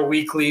do our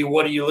weekly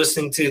 "What are you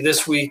listening to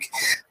this week"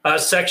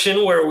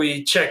 section, where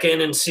we check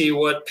in and see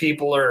what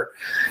people are,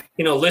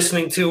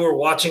 listening to or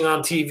watching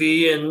on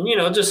TV,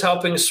 and just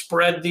helping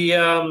spread the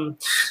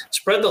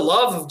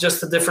love of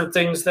just the different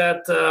things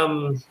that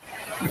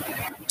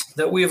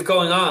we have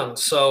going on.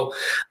 So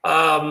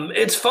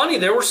it's funny,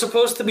 there were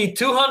supposed to be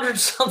 200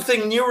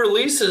 something new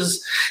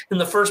releases in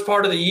the first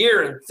part of the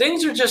year, and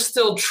things are just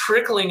still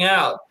trickling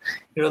out.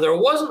 There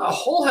wasn't a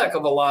whole heck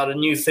of a lot of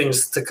new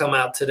things to come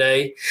out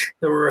today.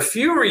 There were a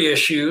few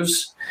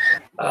reissues,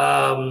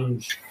 a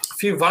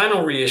few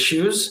vinyl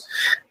reissues,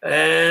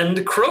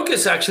 and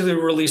Crocus actually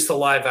released a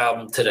live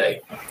album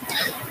today.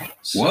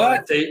 So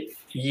what? They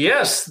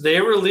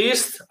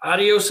released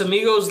Adios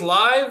Amigos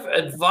live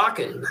at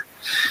Wacken.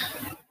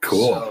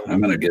 Cool. So,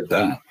 I'm going to get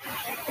that.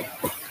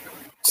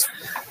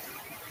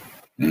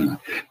 Yeah.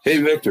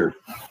 Hey, Victor.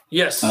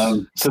 Yes.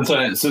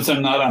 Since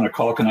I'm not on a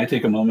call, can I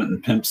take a moment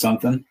and pimp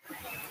something?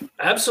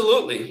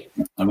 Absolutely.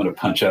 I'm going to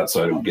punch out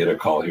so I don't get a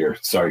call here.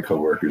 Sorry,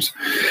 coworkers.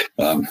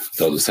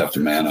 They'll just have to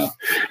man up.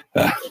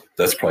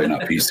 That's probably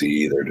not PC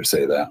either to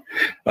say that.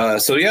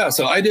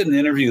 So I did an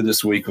interview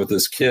this week with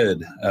this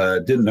kid.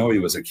 Didn't know he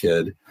was a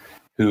kid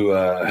who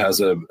has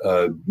a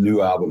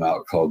new album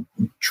out called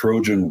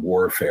Trojan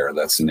Warfare.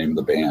 That's the name of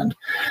the band.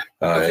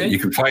 Okay. You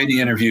can find the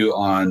interview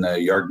on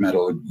Yarg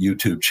Metal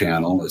YouTube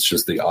channel. It's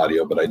just the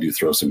audio, but I do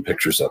throw some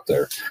pictures up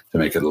there to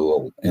make it a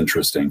little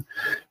interesting.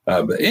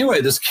 But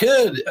anyway, this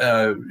kid,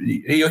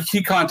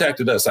 he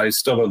contacted us. I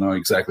still don't know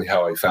exactly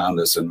how I found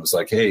this, and was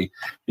like, hey,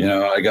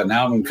 I got an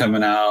album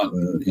coming out,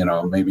 and,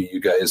 maybe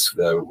you guys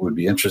would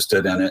be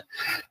interested in it.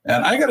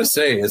 And I got to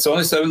say, it's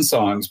only 7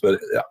 songs, but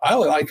I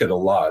like it a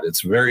lot.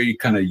 It's very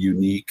kind of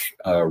unique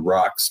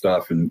rock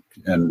stuff and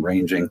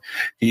ranging.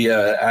 He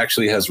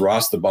actually has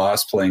Ross the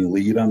Boss playing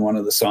lead on one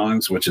of the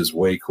songs, which is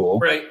way cool.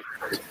 Right.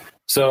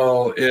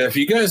 So if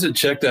you guys had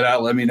checked that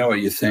out, let me know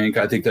what you think.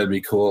 I think that'd be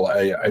cool.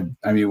 I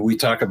mean, we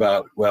talk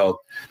about,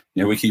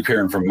 we keep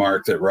hearing from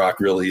Mark that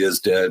rock really is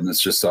dead, and it's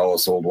just all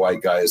us old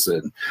white guys.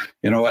 And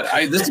you know what?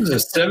 This is a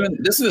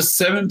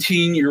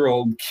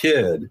 17-year-old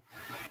kid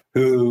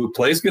who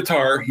plays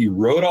guitar. He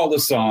wrote all the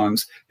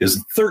songs.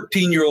 His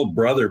 13-year-old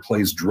brother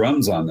plays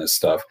drums on this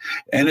stuff,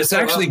 and it's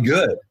actually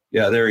good.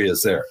 Yeah, there he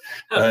is there.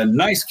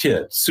 Nice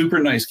kid, super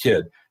nice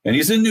kid. And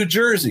he's in New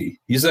Jersey.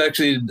 He's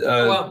actually,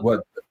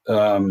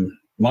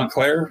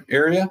 Montclair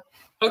area.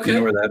 Okay. You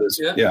know where that is?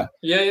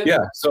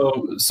 Yeah.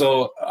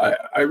 So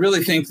I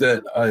really think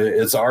that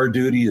it's our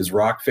duty as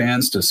rock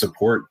fans to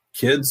support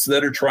kids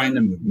that are trying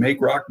to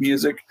make rock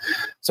music.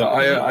 So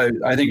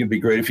I think it'd be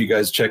great if you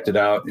guys checked it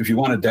out. If you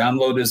want to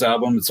download his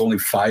album, it's only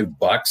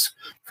 $5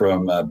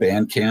 from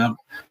Bandcamp.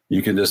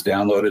 You can just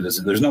download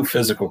it. There's no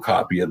physical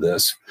copy of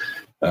this.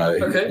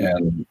 Okay.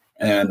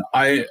 And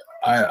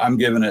I'm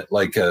giving it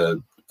like a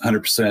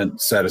 100%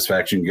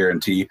 satisfaction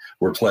guarantee.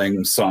 We're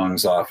playing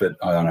songs off it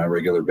on a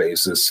regular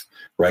basis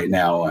right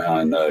now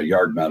on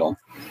Yarg Metal.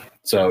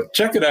 So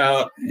check it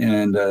out.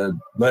 And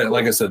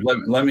like I said,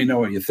 let me know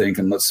what you think,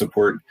 and let's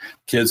support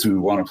kids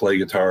who want to play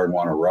guitar and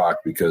want to rock,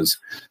 because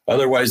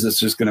otherwise it's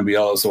just going to be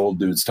all us old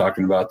dudes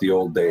talking about the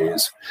old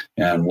days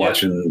and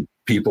watching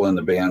people in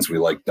the bands we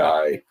like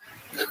die.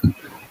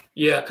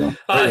 Yeah. So,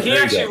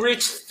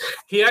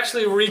 he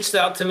actually reached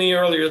out to me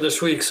earlier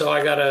this week, so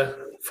I got to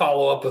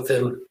follow up with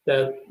him.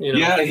 That, you know,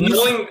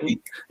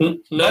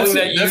 knowing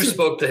that you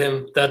spoke to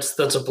him, that's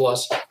a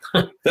plus.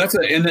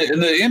 In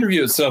the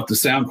interview itself, the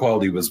sound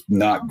quality was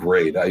not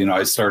great.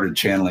 I started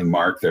channeling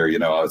Mark there.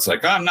 It's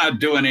like, I'm not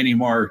doing any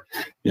more,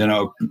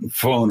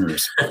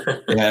 phoners,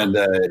 and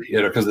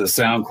because of the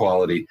sound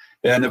quality.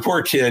 And the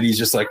poor kid, he's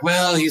just like,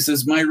 well, he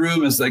says, my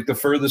room is like the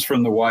furthest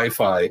from the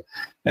Wi-Fi,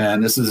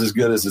 and this is as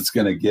good as it's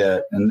going to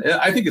get. And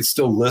I think it's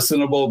still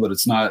listenable, but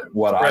it's not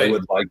what I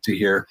would like to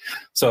hear.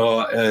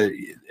 So,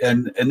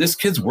 and this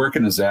kid's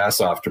working his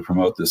ass off to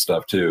promote this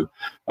stuff too.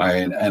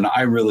 I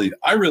really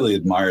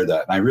admire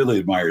that. And I really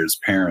admire his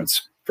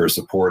parents for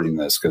supporting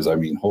this, because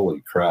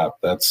holy crap,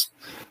 that's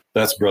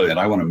brilliant.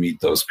 I want to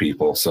meet those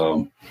people.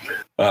 So,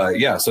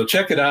 so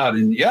check it out.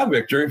 And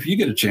Victor, if you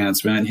get a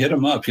chance, man, hit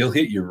him up. He'll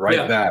hit you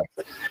right back.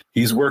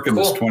 He's working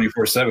this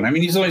 24/7.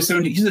 He's only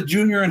 17. He's a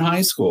junior in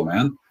high school,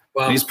 man.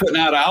 Wow. And he's putting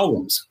out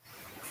albums.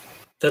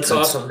 That's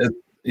awesome.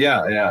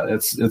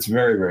 It's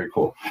very, very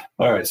cool.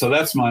 All right. So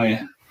that's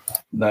my,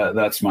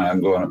 I'm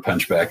going to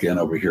punch back in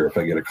over here. If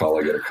I get a call,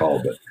 I get a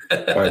call.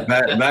 But all right,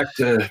 back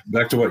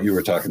to what you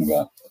were talking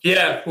about.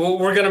 Yeah, well,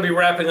 we're going to be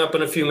wrapping up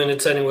in a few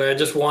minutes anyway. I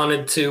just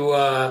wanted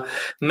to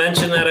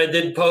mention that I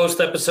did post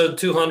episode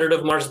 200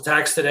 of Mars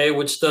Attacks today,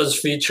 which does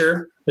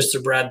feature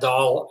Mr. Brad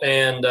Dahl,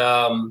 and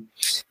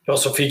it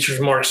also features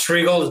Mark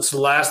Striegel. It's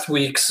last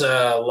week's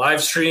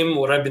live stream.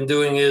 What I've been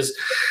doing is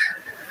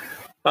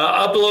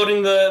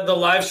uploading the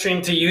live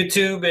stream to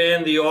YouTube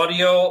and the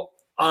audio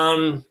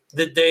on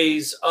the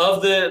days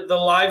of the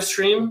live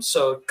stream.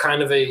 So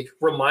kind of a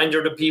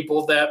reminder to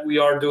people that we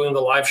are doing the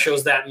live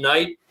shows that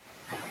night.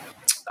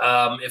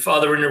 If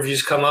other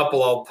interviews come up,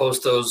 I'll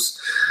post those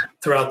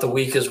throughout the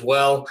week as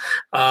well.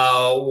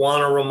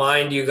 Want to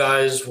remind you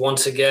guys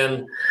once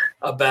again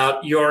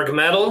about Yarg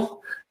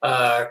Metal,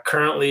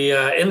 currently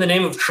In the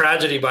Name of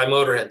Tragedy by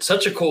Motorhead.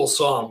 Such a cool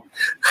song.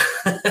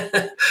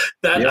 I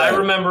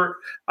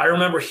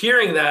remember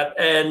hearing that,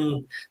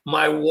 and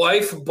my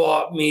wife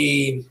bought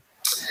me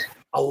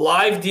a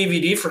live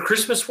DVD for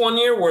Christmas one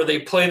year where they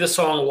play the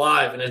song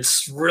live, and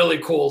it's really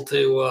cool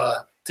to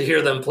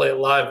hear them play it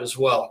live as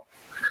well.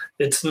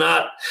 It's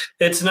not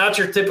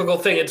your typical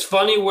thing. It's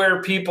funny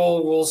where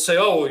people will say,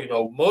 oh,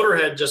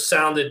 Motorhead just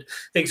sounded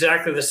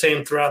exactly the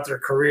same throughout their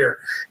career.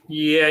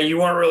 Yeah, you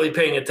weren't really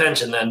paying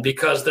attention then,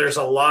 because there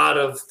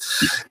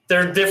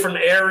are different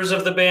eras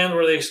of the band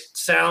where they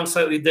sound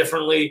slightly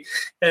differently.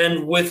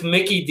 And with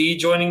Mickey D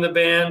joining the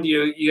band,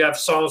 you have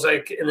songs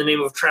like In the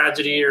Name of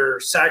Tragedy or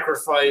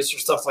Sacrifice or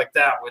stuff like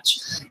that, which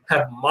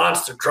have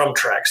monster drum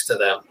tracks to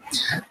them.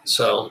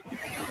 So...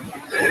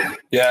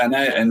 Yeah,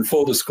 and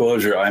full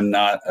disclosure, I'm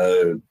not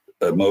a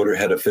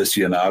Motorhead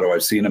aficionado.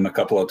 I've seen him a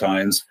couple of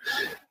times.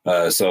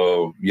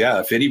 So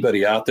if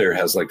anybody out there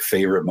has like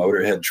favorite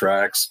Motorhead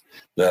tracks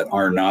that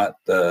are not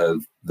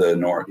the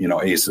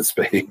Ace of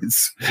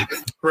Spades,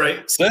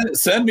 right?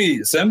 send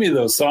me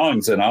those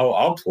songs, and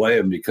I'll play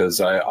them, because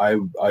I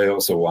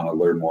also want to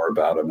learn more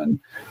about them, and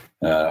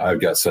I've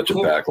got such a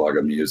backlog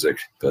of music.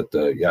 But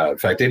in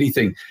fact,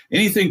 anything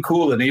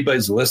cool that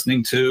anybody's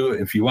listening to,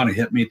 if you want to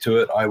hit me to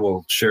it, I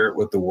will share it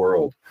with the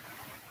world.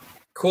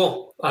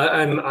 Cool.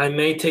 I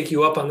may take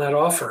you up on that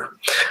offer.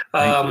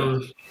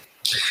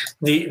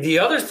 The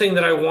other thing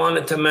that I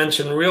wanted to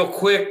mention real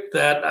quick,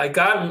 that I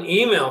got an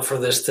email for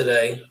this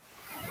today,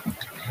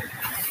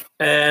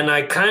 and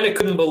I kind of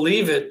couldn't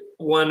believe it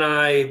when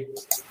I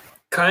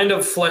kind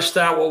of fleshed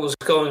out what was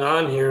going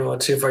on here.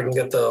 Let's see if I can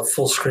get the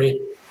full screen.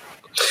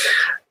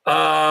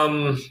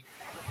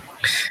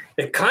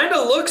 It kind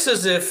of looks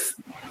as if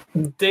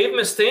Dave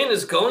Mustaine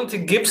is going to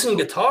Gibson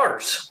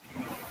Guitars,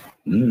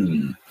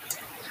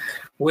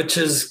 which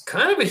is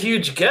kind of a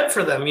huge get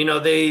for them.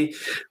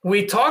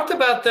 We talked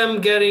about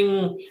them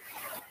getting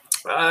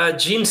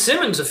Gene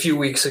Simmons a few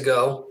weeks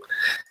ago.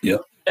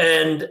 Yep.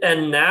 And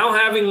now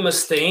having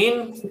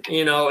Mustaine,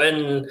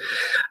 and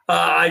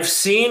I've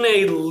seen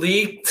a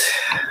leaked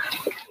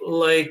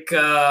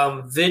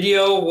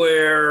video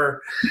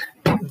where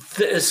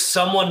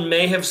someone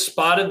may have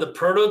spotted the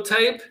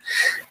prototype,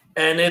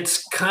 and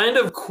it's kind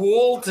of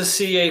cool to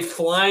see a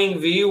flying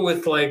V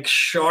with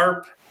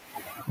sharp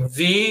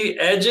V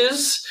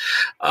edges,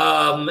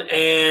 and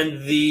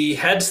the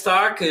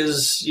headstock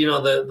is,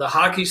 the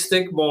hockey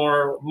stick,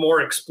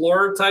 more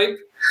Explorer type.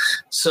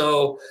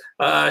 So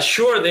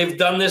sure, they've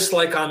done this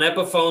like on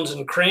Epiphones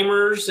and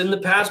Kramers in the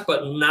past,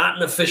 but not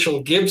an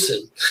official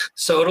Gibson.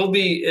 So it'll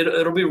be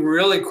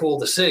really cool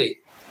to see.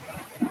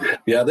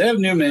 Yeah, they have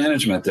new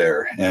management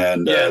there,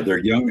 and they're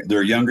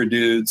younger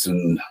dudes,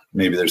 and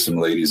maybe there's some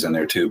ladies in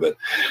there too. But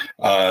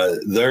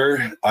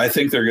I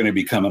think they're going to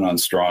be coming on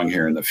strong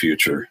here in the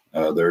future.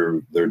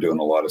 They're doing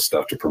a lot of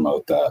stuff to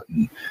promote that.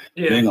 And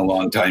being a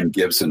longtime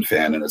Gibson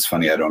fan, and it's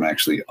funny, I don't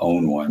actually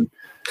own one.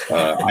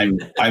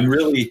 I'm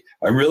really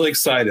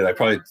excited. I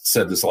probably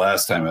said this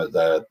last time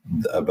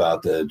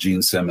about the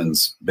Gene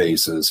Simmons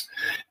basses,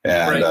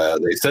 and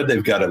they said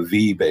they've got a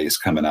V bass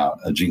coming out,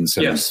 a Gene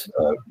Simmons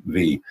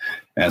V,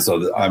 and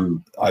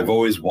so I've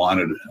always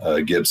wanted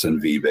a Gibson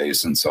V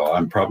bass, and so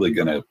I'm probably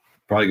gonna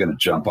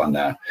jump on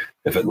that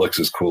if it looks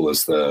as cool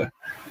as the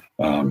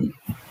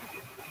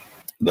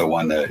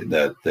one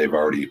that they've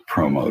already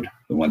promoted,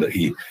 the one that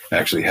he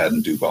actually had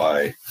in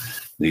Dubai,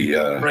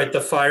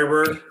 the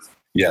Firebird.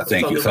 Yeah,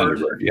 thank you,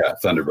 Thunderbird. Yeah,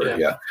 Thunderbird.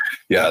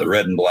 Yeah, the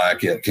red and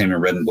black. Yeah, it came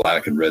in red and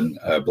black and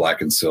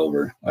black and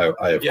silver.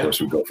 I of course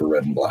would go for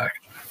red and black.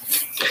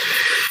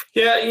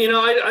 Yeah,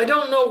 I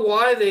don't know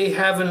why they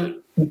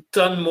haven't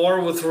done more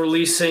with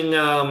releasing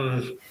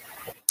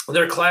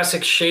their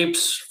classic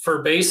shapes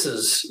for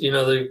basses.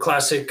 The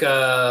classic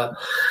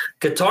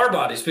guitar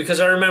bodies, because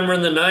I remember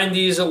in the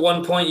 90s at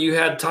one point you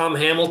had Tom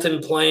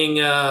Hamilton playing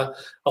a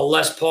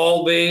Les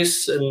Paul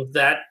bass, and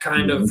that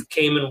kind of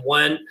came and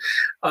went.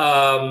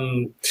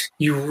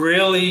 You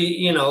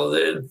really,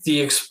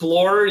 the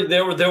Explorer,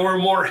 there were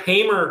more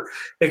Hamer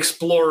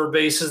Explorer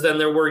basses than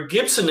there were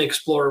Gibson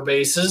Explorer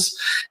basses.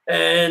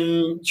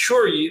 And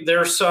sure,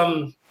 there's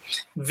some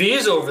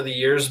V's over the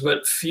years,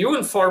 but few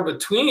and far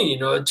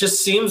between. It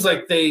just seems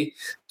like they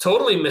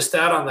totally missed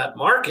out on that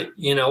market,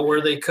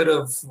 where they could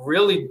have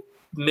really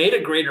made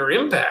a greater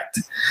impact.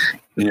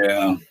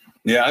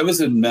 Yeah, I was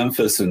in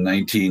Memphis in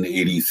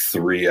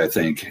 1983, I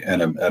think,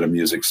 at a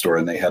music store,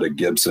 and they had a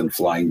Gibson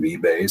Flying V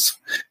bass,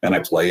 and I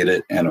played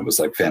it, and it was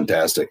like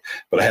fantastic,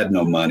 but I had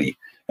no money.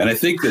 And I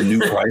think the new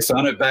price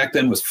on it back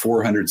then was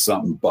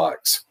 $400-something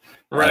bucks.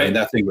 Right. I mean,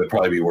 that thing would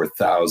probably be worth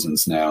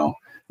thousands now.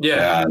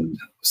 Yeah. And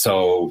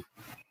so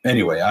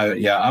anyway,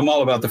 I'm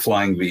all about the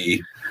Flying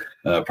V,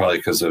 probably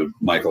because of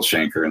Michael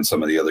Schenker and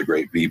some of the other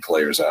great V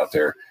players out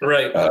there.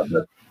 Right.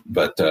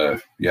 But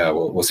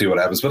we'll see what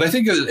happens. But I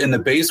think in the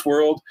bass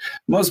world,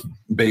 most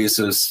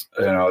basses,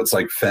 it's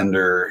like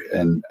Fender,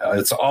 and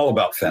it's all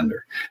about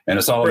Fender, and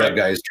it's all about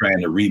guys trying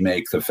to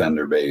remake the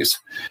Fender bass.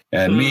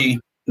 And me,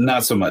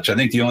 not so much. I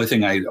think the only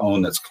thing I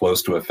own that's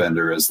close to a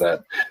Fender is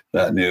that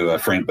new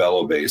Frank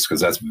Bello bass,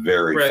 because that's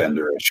very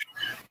Fenderish.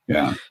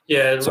 Yeah.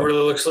 Yeah, it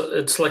really looks.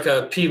 It's like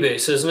a P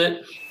bass, isn't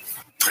it?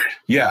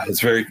 Yeah,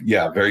 it's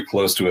very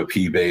close to a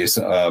P bass.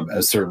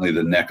 Certainly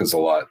the neck is a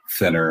lot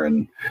thinner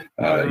and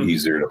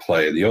easier to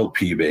play. The old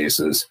P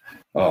basses,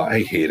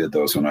 I hated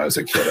those when I was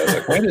a kid. I was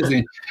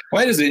like,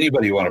 why does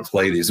anybody want to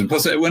play these? And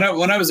plus, when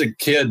I was a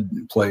kid,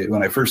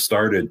 when I first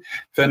started,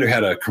 Fender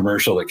had a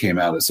commercial that came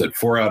out that said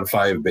 4 out of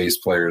 5 bass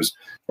players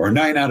or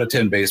 9 out of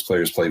 10 bass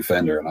players play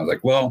Fender. And I was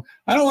like, well,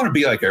 I don't want to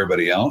be like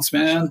everybody else,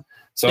 man.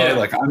 So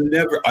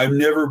I'm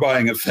never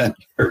buying a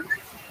Fender.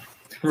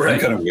 Right.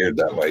 I'm kind of weird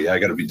that way. I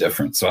got to be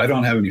different. So I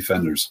don't have any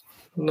Fenders.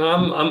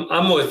 No,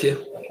 I'm with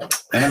you.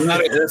 And I'm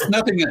not. It's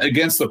nothing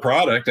against the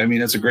product. I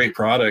mean, it's a great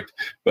product,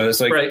 but it's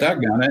like,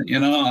 doggone it.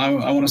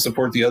 I want to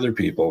support the other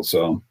people.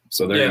 So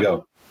there you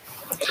go.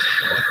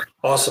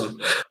 Awesome.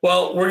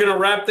 Well, we're going to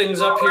wrap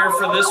things up here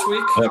for this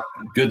week. Yep.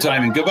 Good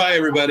timing. Goodbye,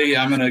 everybody.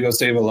 I'm going to go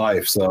save a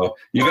life. So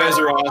you guys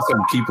are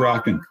awesome. Keep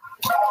rocking.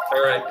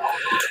 All right.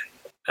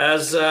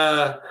 As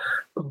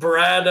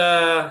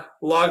Brad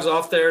logs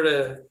off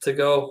there to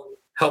go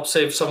help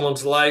save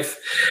someone's life,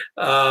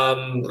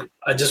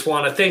 I just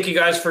want to thank you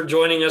guys for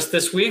joining us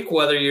this week,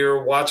 whether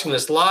you're watching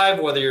this live,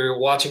 whether you're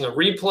watching a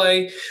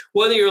replay,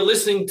 whether you're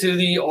listening to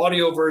the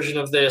audio version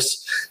of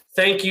this.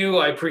 Thank you.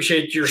 I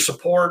appreciate your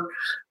support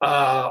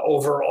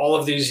over all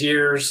of these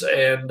years.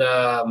 And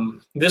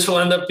this will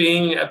end up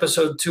being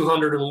episode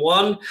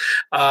 201.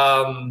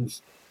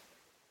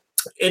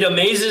 It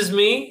amazes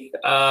me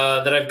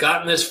that I've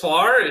gotten this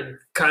far. It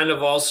kind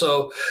of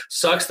also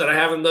sucks that I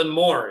haven't done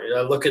more.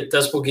 I look at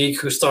Decibel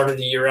Geek, who started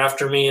a year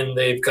after me, and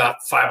they've got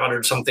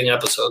 500-something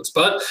episodes.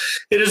 But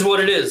it is what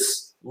it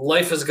is.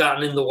 Life has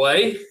gotten in the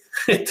way.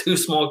 2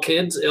 small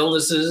kids,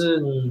 illnesses,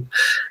 and a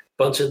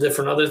bunch of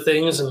different other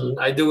things, and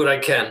I do what I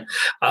can.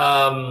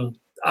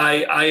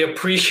 I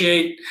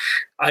appreciate,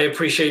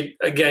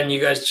 again, you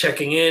guys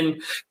checking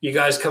in, you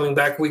guys coming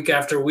back week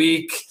after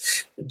week.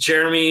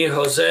 Jeremy,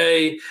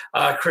 Jose,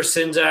 Chris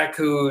Sinzak,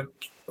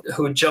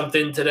 who jumped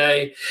in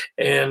today.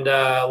 And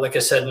like I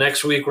said,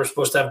 next week we're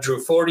supposed to have Drew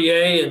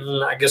Fortier,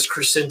 and I guess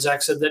Chris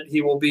Sinzak said that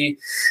he will be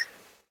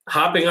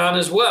hopping on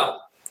as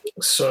well.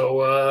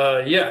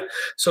 So,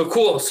 so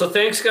cool. So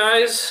thanks,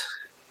 guys.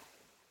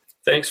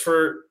 Thanks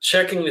for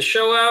checking the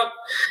show out,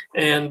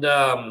 and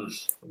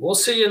we'll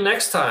see you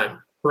next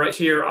time. right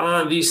here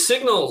on the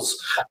Signals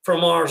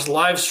from Mars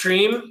live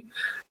stream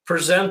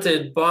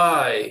presented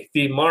by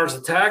the Mars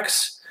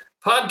Attacks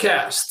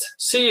podcast.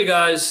 See you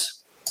guys.